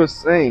can sure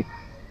sing.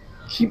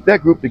 Keep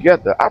that group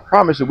together. I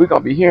promise you, we're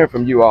going to be hearing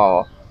from you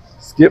all.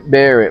 Skip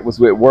Barrett was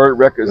with Word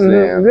Records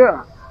then.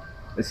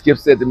 And Skip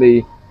said to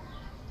me,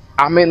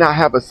 I may not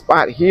have a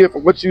spot here for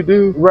what you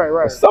do.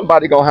 But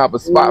somebody going to have a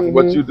spot for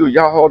what you do.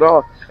 Y'all hold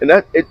on. And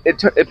that it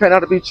turned out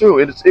to be true.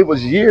 It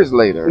was years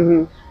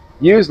later.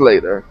 Years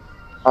later.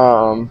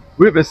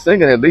 We've been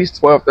singing at least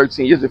 12,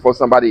 13 years before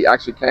somebody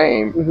actually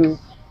came.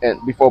 And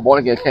before Born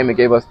Again came and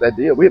gave us that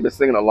deal. We have been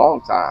singing a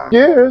long time.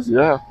 Years?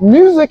 Yeah.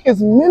 Music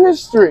is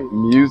ministry.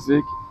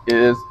 Music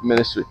is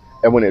ministry.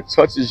 And when it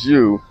touches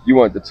you, you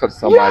want it to touch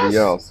somebody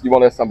else. You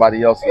want to let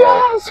somebody else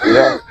know.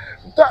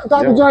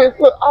 Dr. James,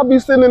 look, I'll be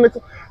sitting in the,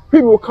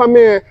 people will come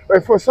in,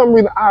 and for some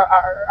reason,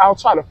 I'll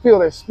try to feel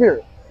their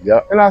spirit.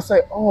 And I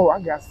say, oh, I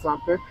got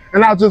something.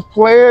 And I'll just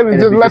play it and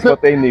just let them.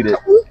 What they needed.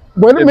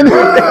 Wait a minute.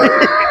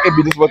 It'd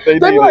be just what they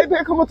needed. Like,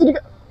 they come up to the,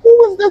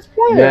 who is this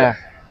playing?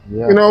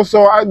 You know,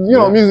 so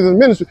music is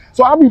ministry.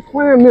 So I'll be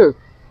playing this.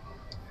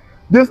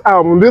 This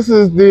album, this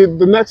is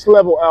the Next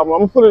Level album. I'm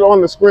gonna put it on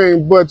the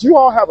screen, but you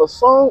all have a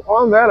song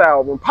on that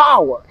album,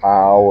 Power.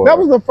 Power. That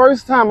was the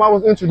first time I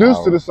was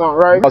introduced to the song,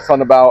 right? I was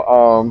talking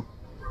about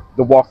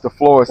the Walk the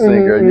Floor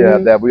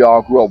singer, that we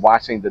all grew up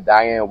watching, the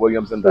Diane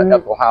Williams and the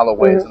Ethel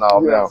Holloways and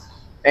all them.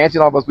 Angie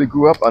and all of us, we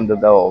grew up under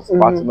those,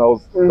 watching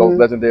those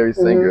legendary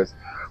singers.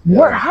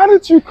 How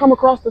did you come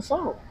across the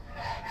song?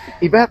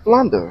 Yvette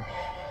Flunder.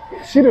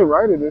 She didn't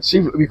write it. She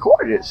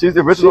recorded it. She's the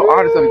original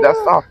artist of that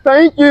song.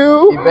 Thank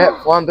you.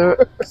 Yvette Flunder,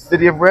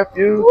 City of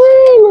Refuge.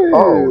 Really?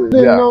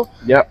 Oh,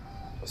 Yep.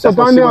 So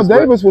Donnell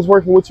Davis was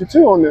working with you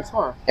too on this,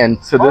 huh?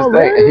 And to this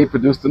day, and he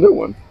produced the new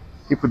one.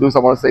 He produced, I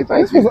want to say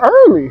thank you. This was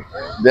early.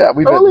 Yeah,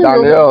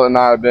 Donnell and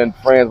I have been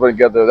friends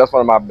together. That's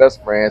one of my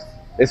best friends.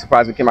 They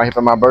surprised me, came out here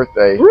for my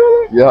birthday.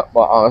 Really? Yep,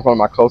 but that's one of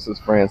my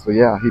closest friends. So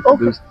yeah, he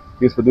was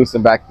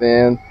producing back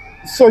then.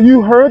 So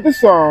you heard the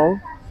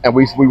song. And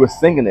we were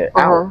singing it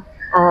out.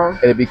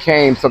 And it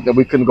became something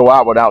we couldn't go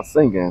out without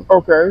singing.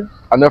 Okay.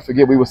 I'll never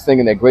forget, we were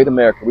singing at Great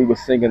America. We were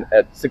singing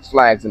at Six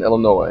Flags in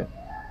Illinois.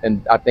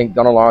 And I think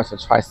Donald Lawrence and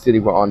Tri-City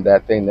were on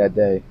that thing that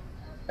day.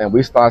 And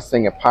we started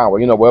singing Power.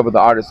 You know, wherever the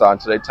artists are,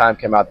 until their time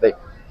came out,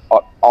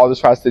 all the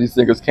Tri-City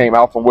singers came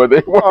out from where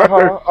they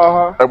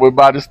were. And we're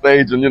by the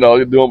stage and,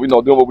 doing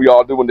what we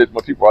all do when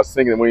people are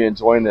singing and we're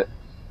enjoying it.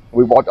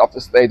 We walked off the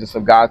stage and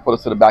some guys put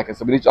us to the back and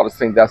said, we need y'all to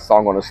sing that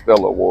song on the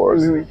Stellar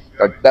Awards.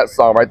 That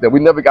song right there. We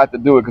never got to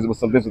do it because it was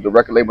some things with the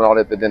record label and all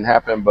that didn't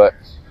happen, but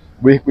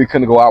we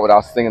couldn't go out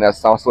without singing that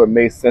song, so it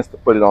made sense to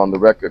put it on the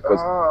record because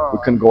we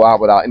couldn't go out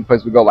without, any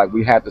place we go, like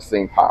we had to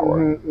sing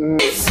Power.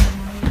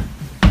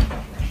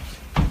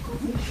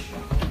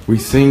 We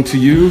sing to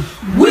you.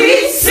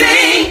 We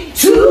sing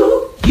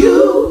to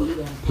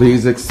you.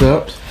 Please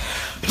accept.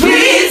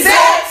 Please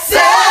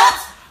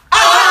accept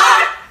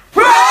our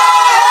praise.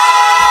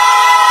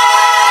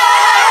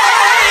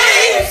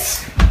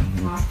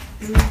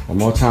 One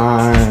more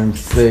time,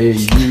 say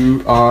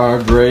you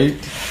are great.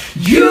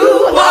 You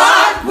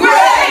are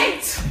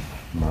great.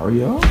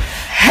 Mario.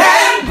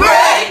 And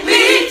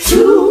greatly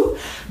to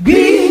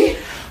be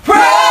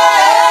praised.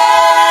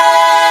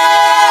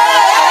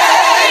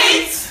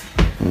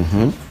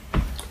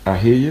 I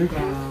hear you.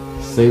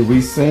 Say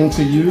we sing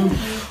to you.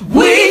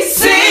 We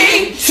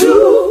sing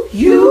to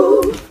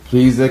you.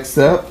 Please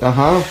accept.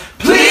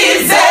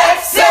 Please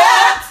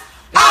accept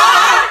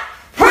our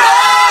praise.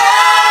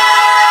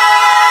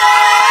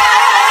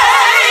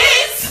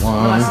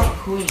 One.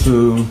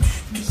 to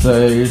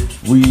say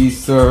we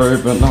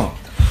serve an awesome.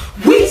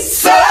 We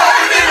serve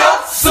an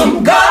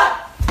awesome God.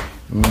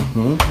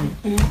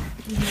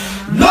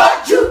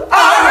 Lord, you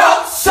are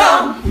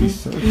awesome.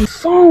 The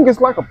song is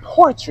like a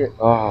portrait.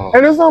 Oh.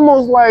 And it's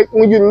almost like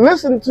when you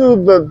listen to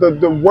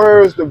the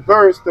words, the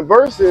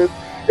verses,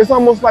 it's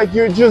almost like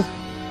you're just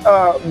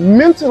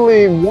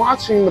mentally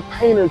watching the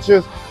painter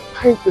just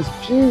paint this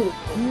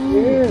beautiful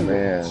image.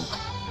 Man.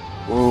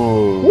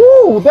 Ooh.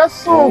 Ooh, that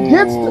song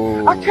gets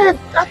I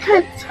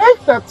can't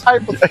take that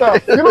type of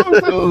stuff. You know what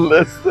I'm saying?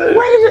 Listen.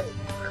 Where did it?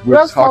 We're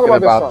Let's talk talking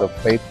about about the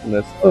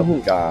faithfulness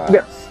of God.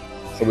 Yes.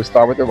 So we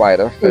start with the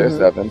writer, Ferris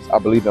Evans. I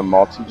believe in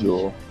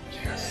multi-jewel.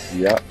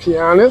 Yep.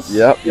 Pianist.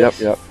 Yep.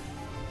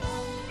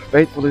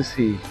 Faithful is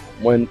he.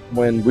 When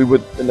we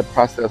were in the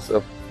process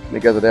of putting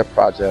together that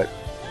project,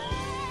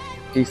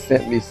 he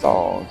sent me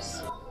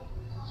songs.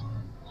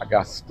 I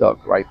got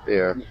stuck right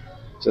there,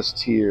 just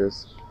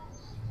tears.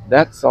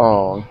 That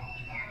song,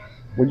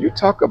 when you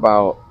talk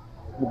about,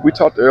 we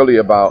talked earlier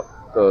about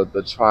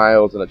the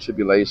trials and the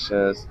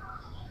tribulations,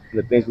 and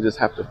the things we just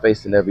have to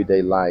face in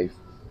everyday life,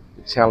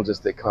 the challenges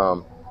that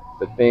come,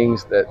 the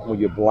things that when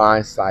you're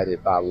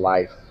blindsided by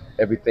life,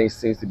 everything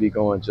seems to be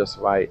going just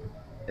right,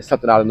 and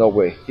something out of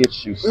nowhere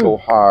hits you so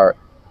hard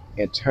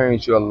and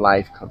turns your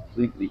life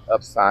completely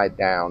upside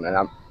down. And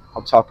I'm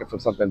talking from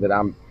something that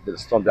I'm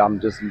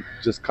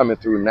just coming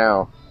through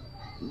now.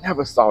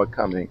 Never saw it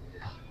coming.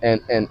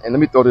 And let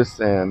me throw this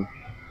in.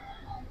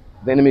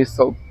 The enemy is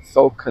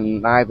so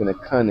conniving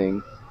and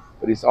cunning,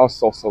 but he's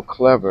also so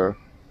clever,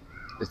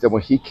 is that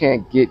when he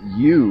can't get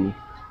you,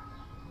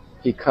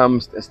 he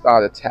comes and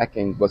starts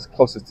attacking what's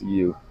closest to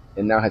you,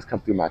 and now has come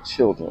through my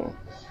children.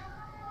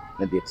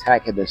 And the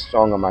attack has been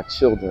strong on my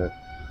children.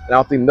 And I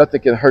don't think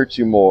nothing can hurt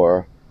you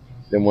more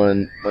than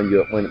when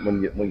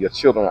your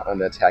children are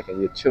under attack and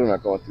your children are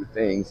going through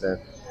things. And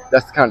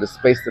that's the kind of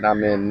space that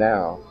I'm in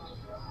now.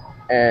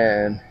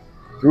 And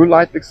through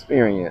life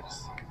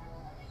experience,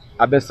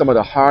 I've been some of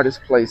the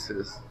hardest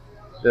places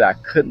that I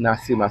could not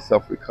see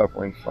myself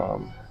recovering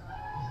from.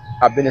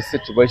 I've been in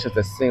situations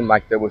that seemed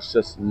like there was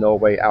just no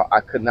way out. I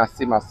could not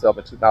see myself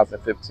in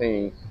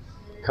 2015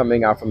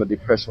 coming out from a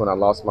depression when I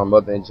lost my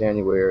mother in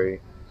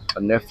January, a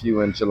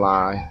nephew in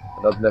July,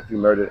 another nephew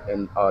murdered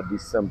in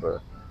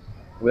December.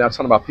 When I'm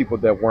talking about people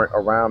that weren't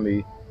around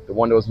me, the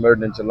one that was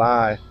murdered in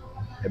July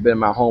had been in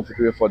my home for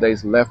 3 or 4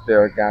 days, left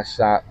there, got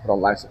shot, put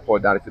on life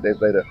support, died a few days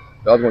later.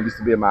 The other one used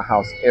to be in my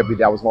house every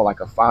day. I was more like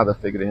a father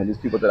figure to him. These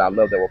people that I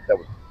loved,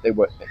 they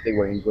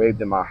were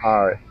engraved in my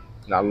heart,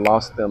 and I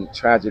lost them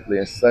tragically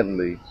and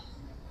suddenly.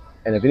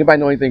 And if anybody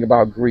know anything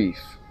about grief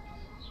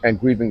and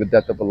grieving the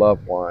death of a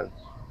loved one,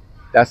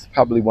 that's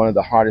probably one of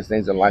the hardest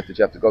things in life that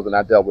you have to go through. And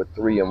I dealt with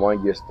 3 in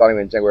 1 year, starting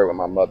in January with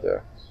my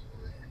mother.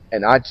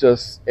 And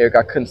Eric,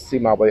 I couldn't see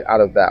my way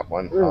out of that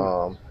one.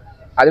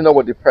 I didn't know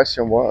what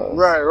depression was.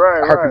 Right.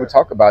 I heard people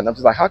talk about it, and I'm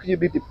just like, how can you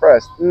be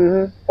depressed?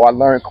 Or I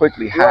learned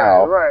quickly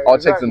how. All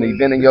it takes an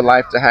event in your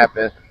life to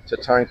happen to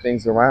turn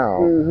things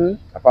around.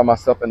 I found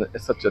myself in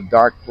such a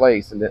dark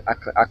place, and then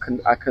I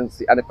couldn't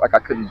see. I didn't feel like I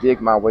couldn't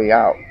dig my way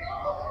out.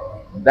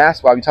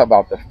 That's why we talk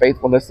about the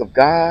faithfulness of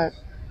God.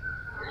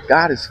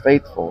 God is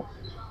faithful,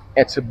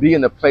 and to be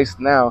in a place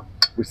now,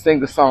 we sing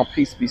the song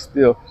 "Peace Be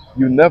Still."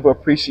 You never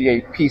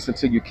appreciate peace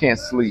until you can't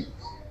sleep,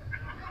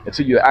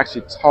 until you're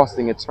actually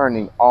tossing and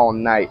turning all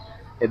night.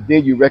 And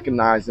then you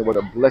recognize that what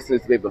a blessing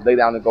is to be able to lay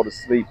down and go to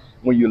sleep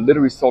when you're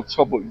literally so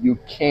troubled you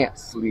can't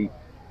sleep.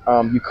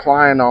 You're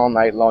crying all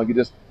night long.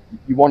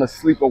 You want to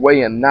sleep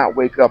away and not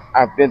wake up.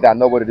 I've been there. I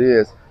know what it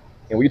is.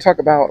 And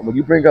when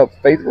you bring up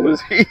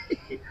faithfulness,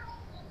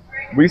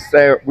 we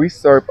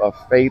serve a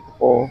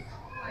faithful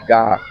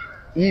God.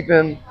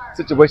 Even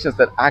situations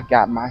that I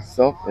got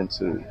myself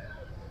into.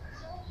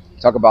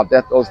 Talk about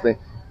that, those things.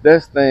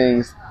 There's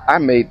things, I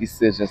made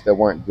decisions that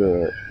weren't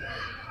good.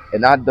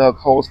 And I dug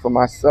holes for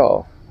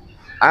myself.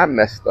 I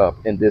messed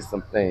up and did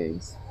some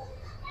things.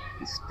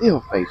 He's still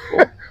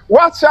faithful.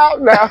 Watch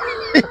out now.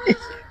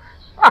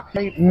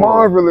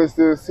 Marvelous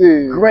is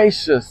he.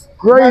 Gracious.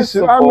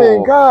 Merciful. I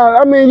mean,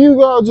 God. I mean,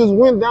 you all just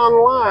went down the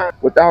line.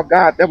 Without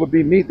God, that would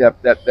be me,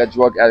 that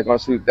drug addict on the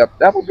street.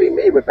 That would be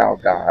me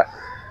without God.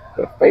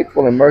 But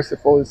faithful and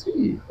merciful is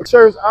he.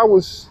 Church,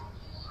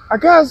 I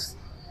guess,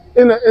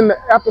 in the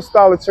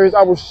apostolic church,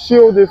 I was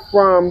shielded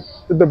from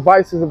the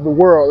devices of the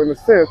world, in a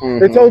sense.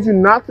 They told you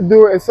not to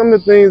do it, and some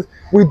of the things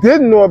we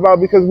didn't know about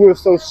because we were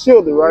so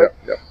shielded, right?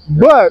 Yep.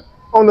 But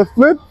on the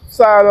flip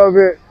side of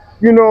it,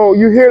 you know,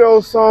 you hear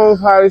those songs,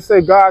 how they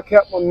say, God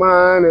kept my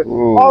mind, and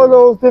all of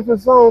those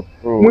different songs.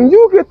 When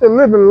you get to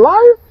living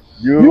life,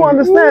 you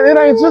understand it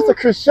ain't just a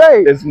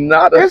cliche. It's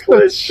not a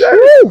cliche.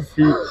 The truth.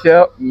 He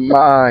kept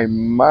my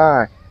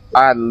mind.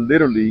 I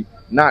literally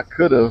not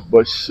could have,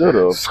 but should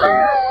have.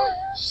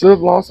 Should have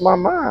lost my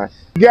mind.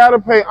 You gotta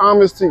pay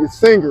homage to your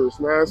singers,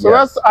 man. So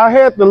I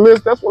had the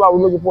list. That's what I was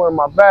looking for in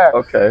my bag.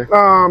 Okay.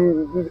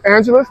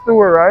 Angela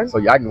Stewart, right? So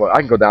yeah, I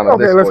can go down the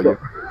list for you.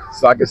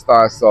 So I can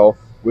start. So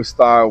we'll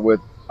start with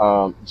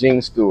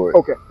Gene Stewart.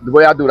 Okay. The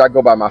way I do it, I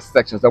go by my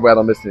sections. That way I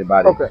don't miss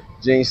anybody. Okay.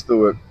 Gene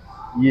Stewart,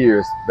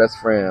 years, best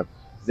friend.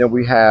 Then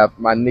we have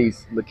my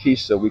niece,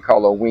 Lakeisha. We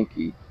call her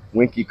Winky.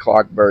 Winky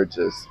Clark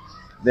Burgess.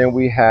 Then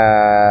we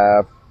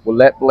have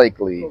Willette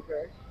Blakely,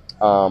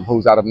 Okay.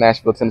 who's out of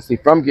Nashville, Tennessee,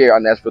 from Grear,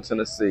 Nashville,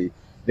 Tennessee.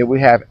 Then we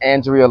have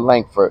Andrea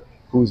Langford,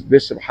 who's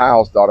Bishop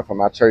Howell's daughter from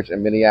my church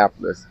in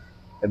Minneapolis.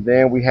 And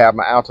then we have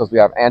my altos. We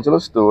have Angela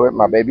Stewart,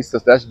 my baby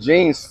sister. That's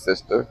Jean's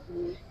sister.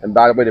 And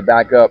by the way, to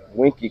back up,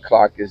 Winky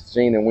Clark is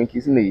Jean and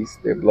Winky's niece.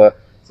 They're blood.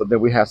 So then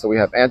we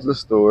have Angela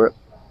Stewart.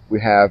 We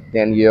have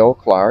Danielle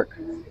Clark.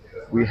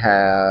 We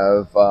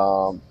have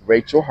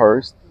Rachel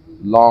Hurst,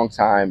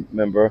 longtime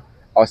member,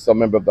 also a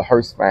member of the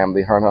Hurst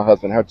family, her and her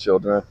husband, her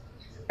children.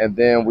 And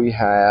then we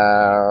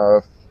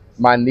have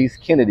my niece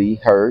Kennedy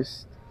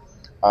Hurst.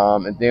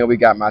 And then we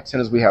got my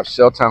tenants. We have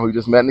Shelton, who you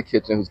just met in the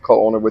kitchen, who's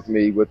co-owner with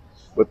me with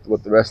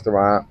the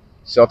restaurant.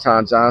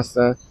 Shelton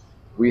Johnson.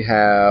 We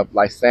have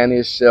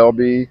Lysanias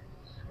Shelby.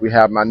 We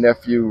have my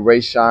nephew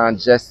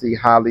Rayshawn Jesse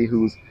Holly,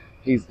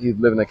 he's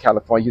living in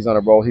California. He's on a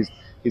roll.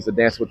 He's a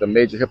dancer with a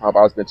major hip hop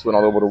artist, been touring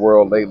all over the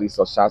world lately.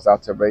 So shouts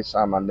out to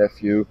Rayshawn, my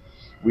nephew.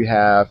 We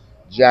have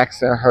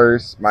Jackson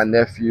Hurst, my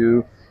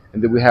nephew,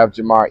 and then we have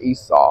Jamar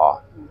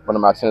Esau, one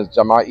of my tenants.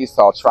 Jamar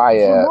Esau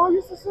Triad. Jamar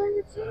used to sing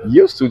it too?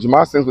 Used to.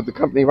 Jamar sings with the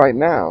company right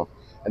now,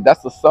 and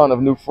that's the son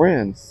of New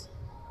Friends.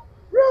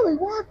 Really?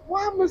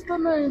 Why I missed the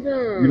name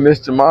then? You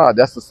missed Jamar.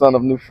 That's the son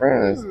of New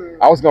Friends.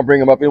 I was gonna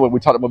bring him up anyway. When we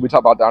talked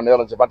about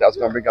Darnell and Jamar, I was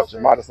gonna bring up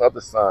Jamar, that's the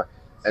other son.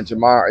 And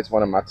Jamar is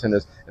one of my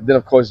tenants. And then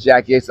of course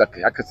Jack Yates, I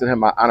consider him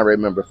my honorary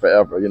member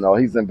forever. You know,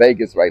 he's in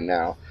Vegas right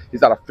now.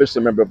 He's not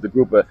officially a member of the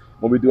group, but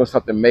when we're doing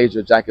something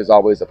major, Jack is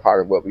always a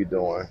part of what we're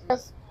doing.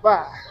 That's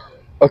fine.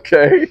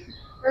 Okay.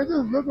 And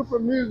just looking for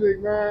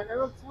music, man.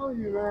 And I'm telling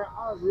you, man,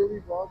 I really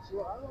bought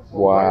you.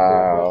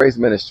 Wow. Praise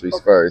Ministries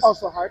first.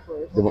 Also high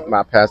praise. Okay.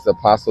 My pastor,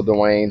 Apostle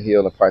Dwayne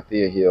Hill and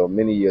Parthia Hill.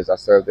 Many years I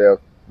served their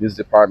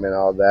music department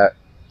and all that.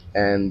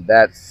 And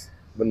that's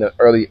in the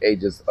early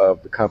stages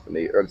of the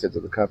company.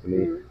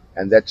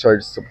 And that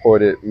church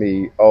supported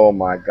me, oh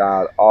my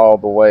God, all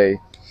the way.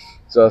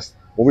 Just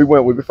when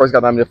we first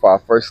got nominated for our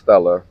first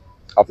Stellar,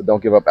 after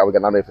Don't Give Up, we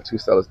got nominated for 2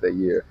 Stellars that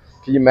year.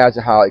 Can you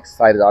imagine how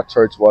excited our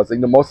church was? You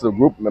know, most of the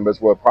group members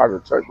were part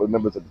of the church, were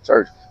members of the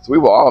church. So we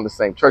were all in the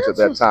same church at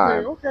that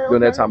time.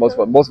 During that time, most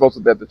of us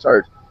were at the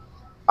church.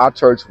 Our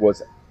church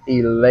was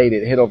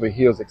elated, head over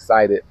heels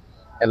excited.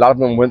 And a lot of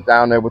them went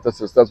down there with us,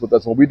 discussed with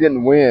us. When we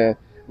didn't win,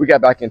 we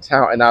got back in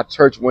town, and our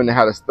church went and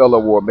had a Stellar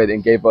Award made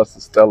and gave us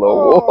a Stellar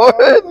Award.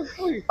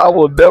 I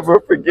will never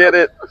forget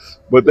it.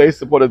 But they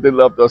supported, they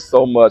loved us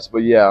so much.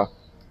 But yeah,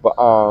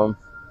 so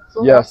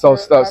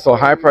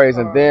high praise.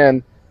 And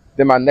then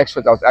my next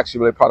church I was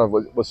actually really proud of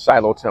was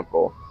Shiloh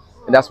Temple,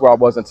 and that's where I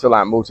was until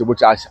I moved to, which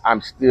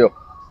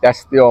that's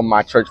still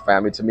my church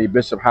family to me.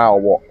 Bishop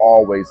Howell will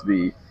always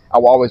be. I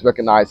will always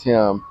recognize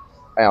him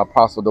and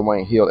Apostle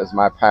Dwayne Hill as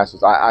my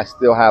pastors. I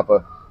still have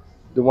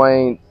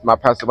my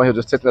pastor Dwayne Hill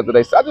just texted me the other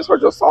day, said, I just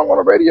heard your song on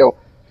the radio.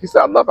 He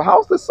said, I love it.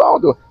 How's this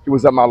song doing? He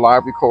was at my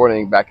live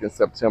recording back in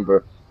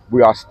September.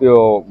 We are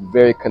still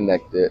very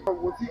connected.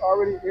 Was he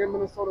already in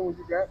Minnesota when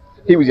you got?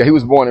 He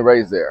was born and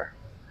raised there.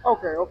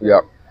 Okay.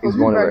 Yep. So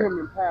you met him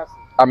in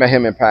passing? I met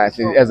him in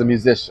passing as a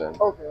musician.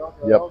 Okay.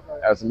 Yep,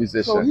 as a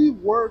musician. So he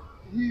was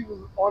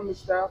on the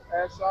staff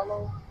at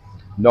Shiloh?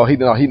 No, he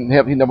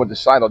never went to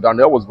Shiloh.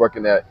 Darnell was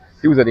working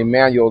he was at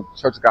Emmanuel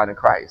Church of God in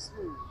Christ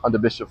under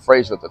Bishop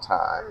Frazier at the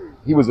time.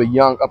 He was a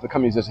young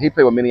up-and-coming musician. He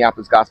played with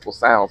Minneapolis Gospel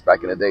Sounds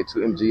back in the day too,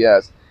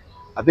 MGS.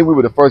 I think we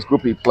were the first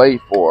group he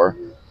played for.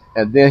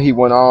 And then he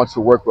went on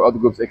to work with other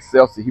groups,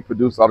 Excelsior. He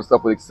produced all the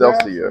stuff with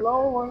Excelsior. Yes,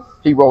 Lord.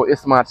 He wrote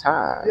It's My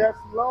Time. Yes,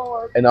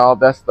 Lord. And all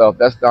that stuff.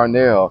 That's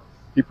Darnell.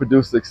 He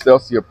produced the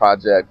Excelsior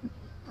projects.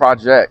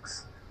 I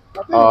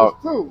think it was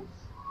 2.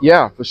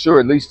 Yeah, for sure,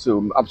 at least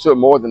 2. I'm sure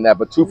more than that,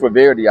 but 2 for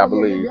Verity, I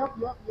believe. Yep.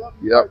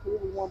 It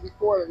was one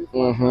before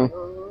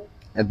that.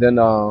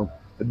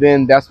 And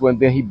then that's when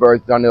he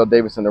birthed Darnell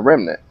Davis and the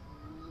Remnant.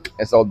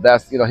 And so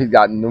that's, he's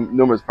got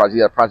numerous projects.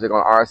 He had a project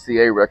on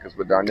RCA Records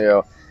with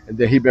Darnell. And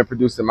then he's been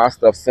producing my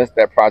stuff since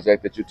that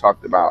project that you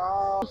talked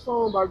about. A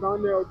song by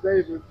Darnell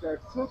Davis that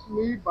took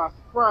me by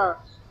surprise.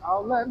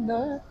 I'll let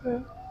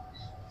nothing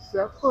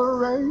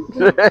separate me.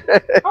 I'm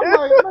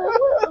like,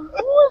 man,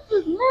 what's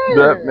his name?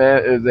 That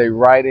man is a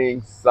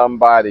writing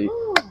somebody.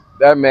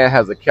 That man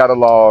has a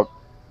catalog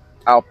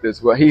out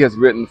this. Well, he has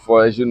written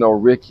for, as you know,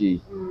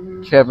 Ricky,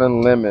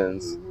 Kevin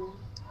Lemons,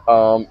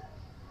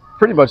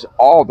 pretty much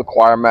all the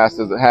choir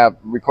masters that have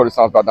recorded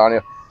songs by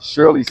Darnell.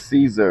 Shirley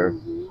Caesar.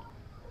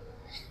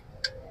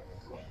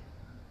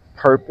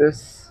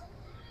 Purpose,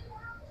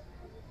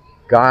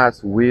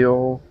 God's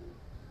will,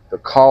 the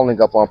calling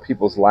up on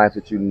people's lives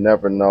that you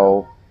never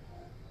know.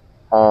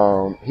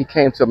 He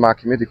came to my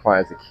community choir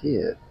as a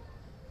kid.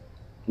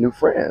 New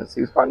Friends. He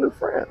was part of New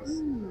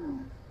Friends.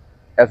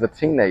 As a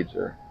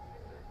teenager.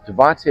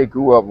 Javante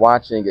grew up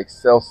watching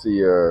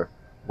Excelsior,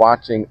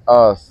 watching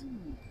us.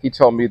 He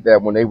told me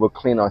that when they would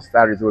clean on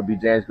Saturdays, it would be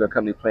James Grear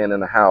Company playing in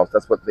the house.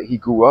 That's what he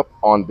grew up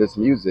on, this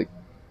music,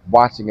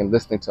 watching and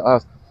listening to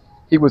us.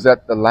 He was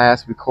at the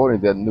last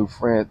recording, that New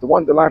Friends, the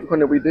live recording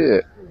that we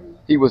did.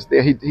 He was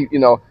there. He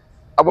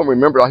I won't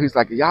remember. He's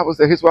like, yeah, I was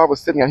there. Here's where I was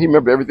sitting. And he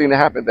remembered everything that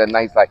happened that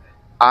night. He's like,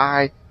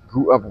 I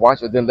grew up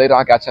watching. Then later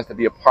I got a chance to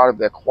be a part of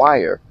that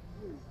choir.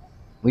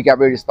 We got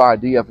ready to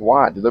start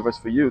DFY, Deliverance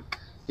for Youth.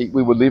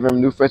 We were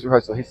leaving New Friends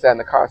Rehearsal. He sat in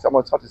the car and said, I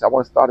want to talk to you. I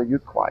want to start a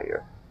youth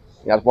choir.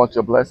 I just want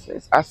your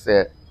blessings. I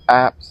said,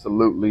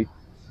 absolutely,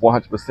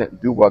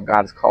 100% do what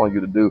God is calling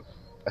you to do.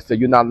 I said,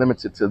 you're not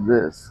limited to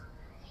this.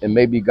 And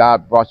maybe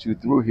God brought you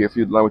through here for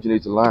you to learn what you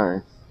need to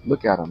learn.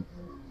 Look at him.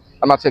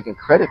 I'm not taking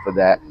credit for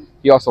that.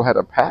 He also had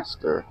a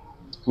pastor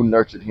who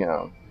nurtured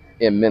him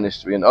in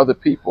ministry and other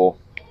people.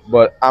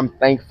 But I'm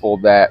thankful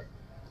that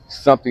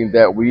something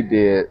that we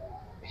did,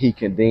 he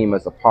can deem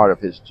as a part of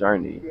his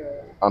journey.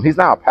 He's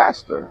not a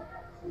pastor.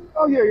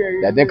 Oh, yeah.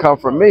 That didn't come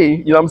from me.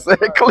 You know what I'm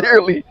saying?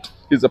 Clearly,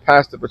 he's a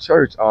pastor of a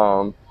church,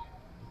 a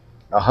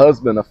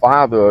husband, a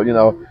father, you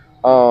know.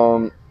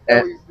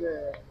 And,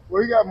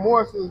 well, he got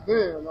more since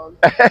then.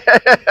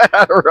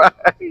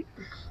 right.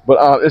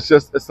 But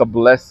it's a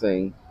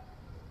blessing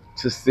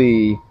to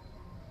see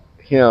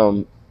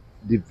him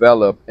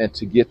develop and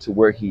to get to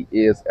where he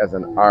is as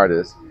an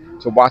artist,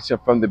 to watch him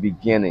from the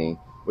beginning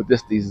with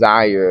this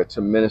desire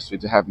to ministry,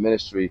 to have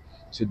ministry,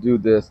 to do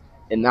this,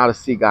 and now to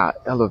see God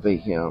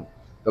elevate him.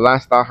 The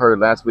last I heard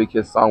last week,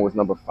 his song was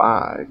number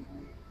 5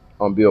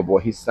 on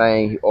Billboard. He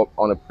sang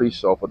on a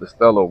pre-show for the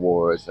Stellar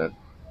Awards, and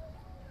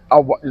I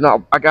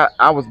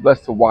was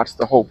blessed to watch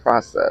the whole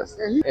process.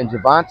 And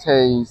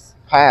Javante's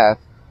path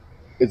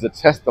is a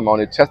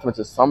testament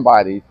to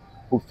somebody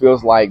who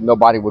feels like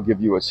nobody will give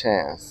you a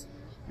chance.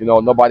 You know,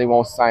 nobody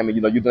won't sign me.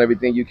 You know, you've done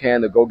everything you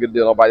can to go get a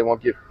deal. Nobody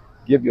won't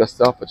give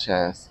yourself a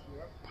chance.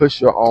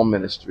 Push your own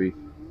ministry.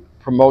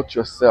 Promote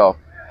yourself.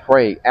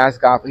 Pray.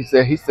 Ask God. He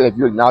said if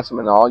you acknowledge him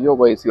in all your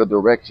ways, he'll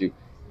direct you.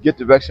 Get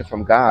direction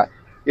from God.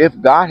 If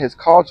God has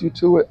called you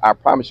to it, I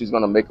promise you he's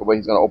going to make a way.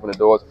 He's going to open the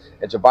doors.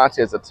 And Javante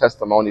is a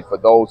testimony for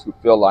those who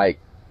feel like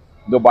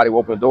nobody will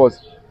open the doors.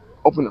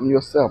 Open them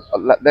yourself.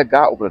 Let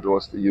God open the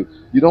doors for you.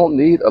 You don't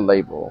need a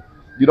label.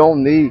 You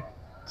don't need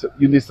to.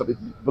 You need something.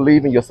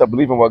 Believe in yourself.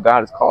 Believe in what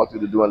God has called you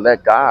to do, and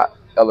let God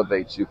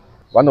elevate you.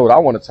 Well, I know what I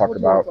want to talk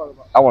about.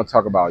 I want to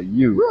talk about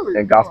you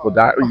and gospel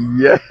diary.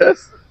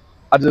 Yes.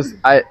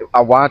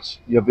 I watch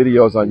your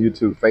videos on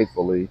YouTube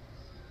faithfully,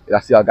 and I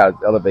see how God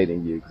is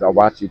elevating you because I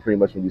watched you pretty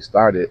much when you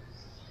started,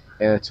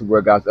 and to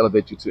where God's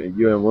elevated you to. And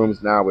you're in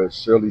rooms now with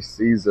Shirley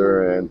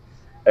Caesar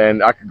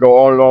and I could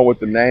go on and on with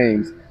the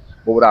names.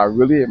 But what I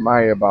really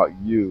admire about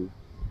you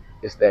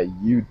is that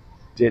you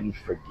didn't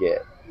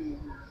forget.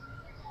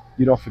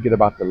 You don't forget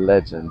about the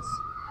legends.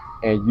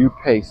 And you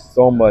pay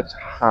so much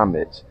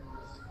homage.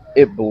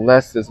 It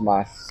blesses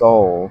my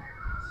soul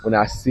when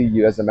I see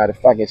you. As a matter of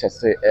fact, I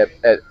say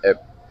at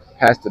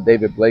Pastor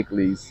David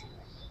Blakely's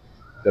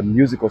the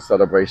musical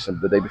celebration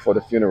the day before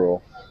the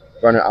funeral,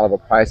 Vernon Oliver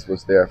Price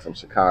was there from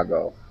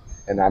Chicago.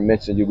 And I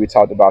mentioned you. We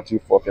talked about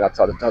you for a few. I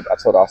told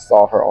her I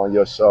saw her on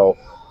your show.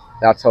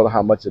 And I told her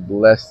how much it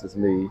blesses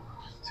me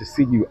to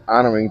see you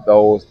honoring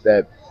those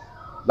that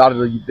a lot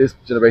of this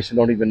generation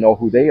don't even know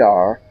who they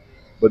are.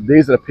 But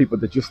these are the people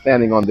that you're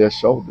standing on their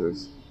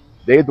shoulders.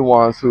 They're the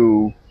ones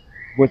who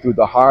went through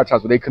the hard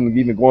times where they couldn't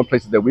even go in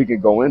places that we can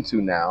go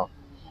into now.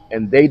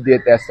 And they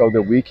did that so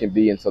that we can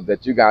be and so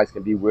that you guys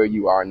can be where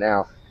you are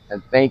now.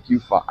 And thank you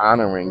for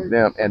honoring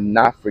them and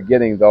not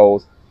forgetting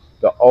the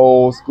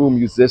old school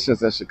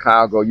musicians in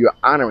Chicago. You're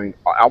honoring.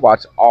 I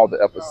watch all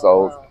the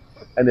episodes,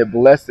 and it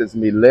blesses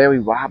me. Larry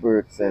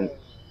Roberts and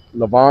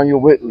Lavonia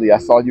Whitley. I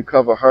saw you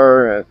cover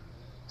her, and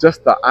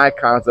just the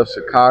icons of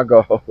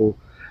Chicago.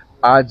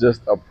 I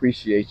just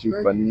appreciate you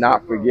for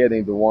not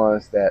forgetting the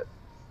ones that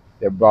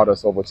brought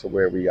us over to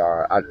where we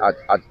are.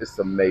 It's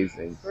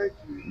amazing.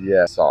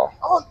 Yeah, so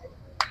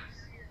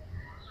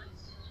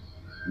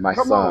my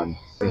son,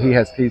 he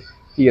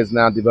has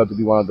now developed to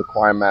be one of the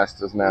choir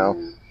masters now.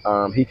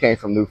 He came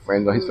from New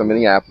Friends. He's from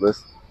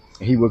Minneapolis.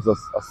 He was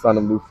a son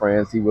of New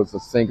Friends. He was a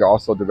singer,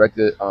 also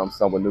directed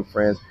some with New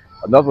Friends.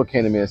 Another one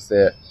came to me and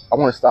said, I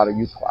want to start a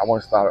youth choir. I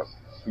want to start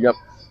yep,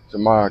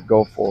 Jamar,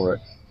 go for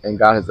it. And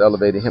God has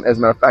elevated him. As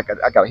a matter of fact,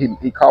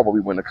 he called when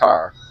we were in the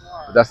car.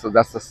 That's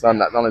the son,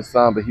 not only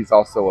son, but he's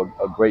also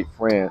a great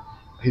friend.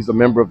 He's a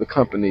member of the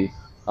company.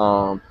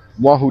 One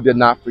who did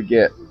not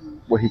forget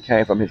where he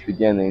came from, his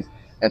beginnings,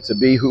 and to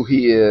be who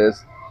he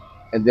is,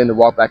 and then to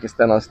walk back and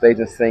stand on stage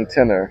and sing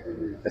tenor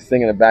and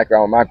sing in the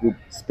background. My group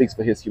speaks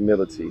for his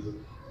humility.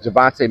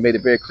 Javante made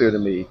it very clear to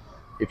me,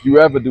 if you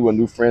ever do a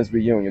New Friends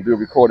reunion, do a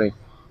recording,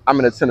 I'm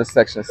in the tenor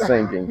section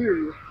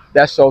singing.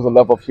 That shows a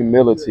level of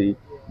humility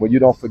when you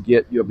don't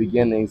forget your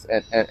beginnings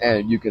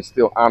and you can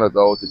still honor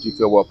those that you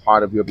feel were a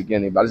part of your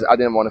beginning. But I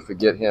didn't want to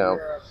forget him.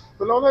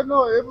 But on that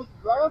note, it was,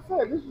 like I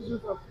said, this is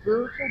just a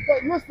spiritual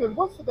day. Listen,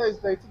 what's today's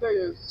date? Today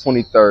is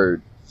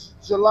 23rd.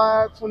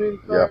 July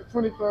 23rd, Yep.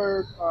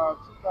 23rd,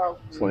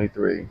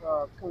 2023.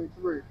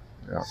 23.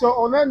 Yeah. So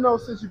on that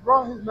note, since you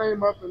brought his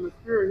name up and the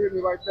spirit hit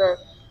me like that,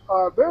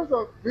 there's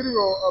a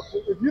video of,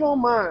 if you don't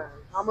mind,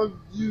 I'm going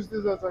to use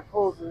this as a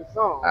closing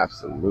song.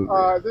 Absolutely.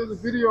 There's a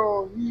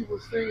video he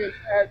was singing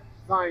at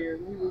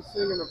Zion. He was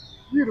singing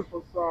a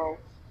beautiful song.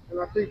 And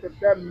I think that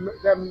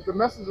the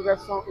message of that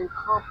song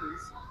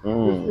encompasses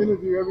this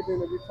interview, everything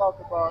that we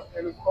talked about,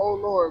 and it's "Oh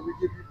Lord, we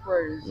give you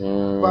praise."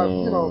 By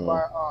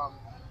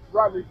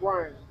Rodney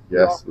Bryan.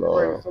 Yes,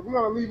 Lord. Praise. So we're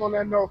gonna leave on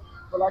that note,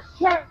 but I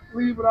can't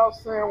leave without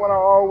saying what I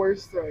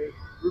always say: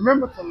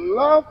 remember to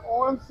love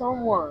on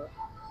someone,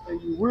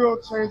 and you will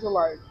change a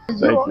life.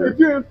 If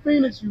you're in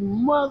Phoenix, you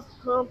must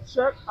come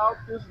check out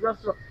this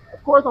restaurant.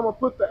 Of course, I'm gonna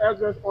put the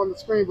address on the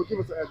screen, but give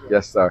us the address.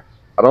 Yes, sir.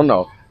 I don't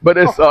know, but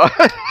it's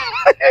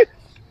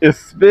it's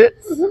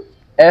Spitz,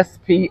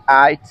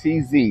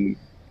 SPITZ,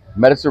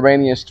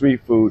 Mediterranean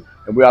Street Food,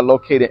 and we are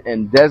located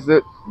in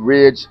Desert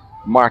Ridge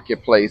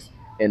Marketplace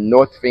in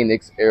North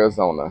Phoenix,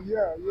 Arizona.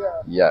 Yeah.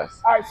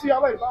 Yes. All right, see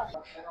y'all later. Bye.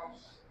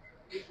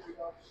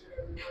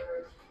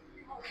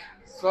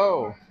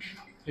 So,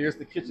 here's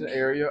the kitchen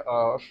area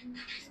of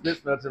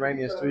Spitz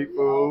Mediterranean Street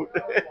Food.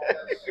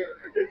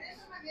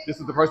 This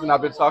is the person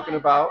I've been talking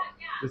about.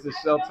 This is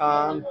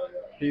Shelton.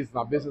 He's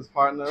my business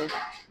partner.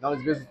 Not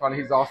only business partner,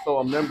 he's also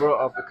a member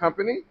of the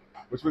company,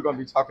 which we're going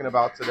to be talking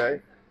about today.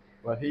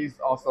 But he's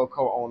also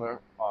co-owner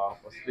of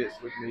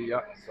Spitz with me.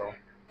 Yep. So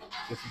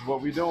this is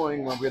what we're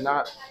doing when we're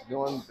not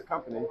doing the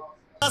company.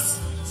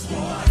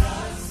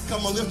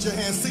 Come on, lift your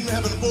hands, sing to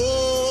heaven,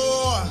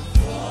 boy.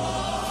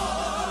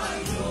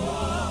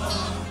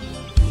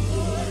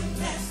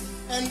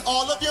 And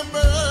all of your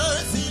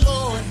mercy,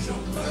 Lord,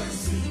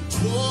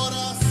 toward us.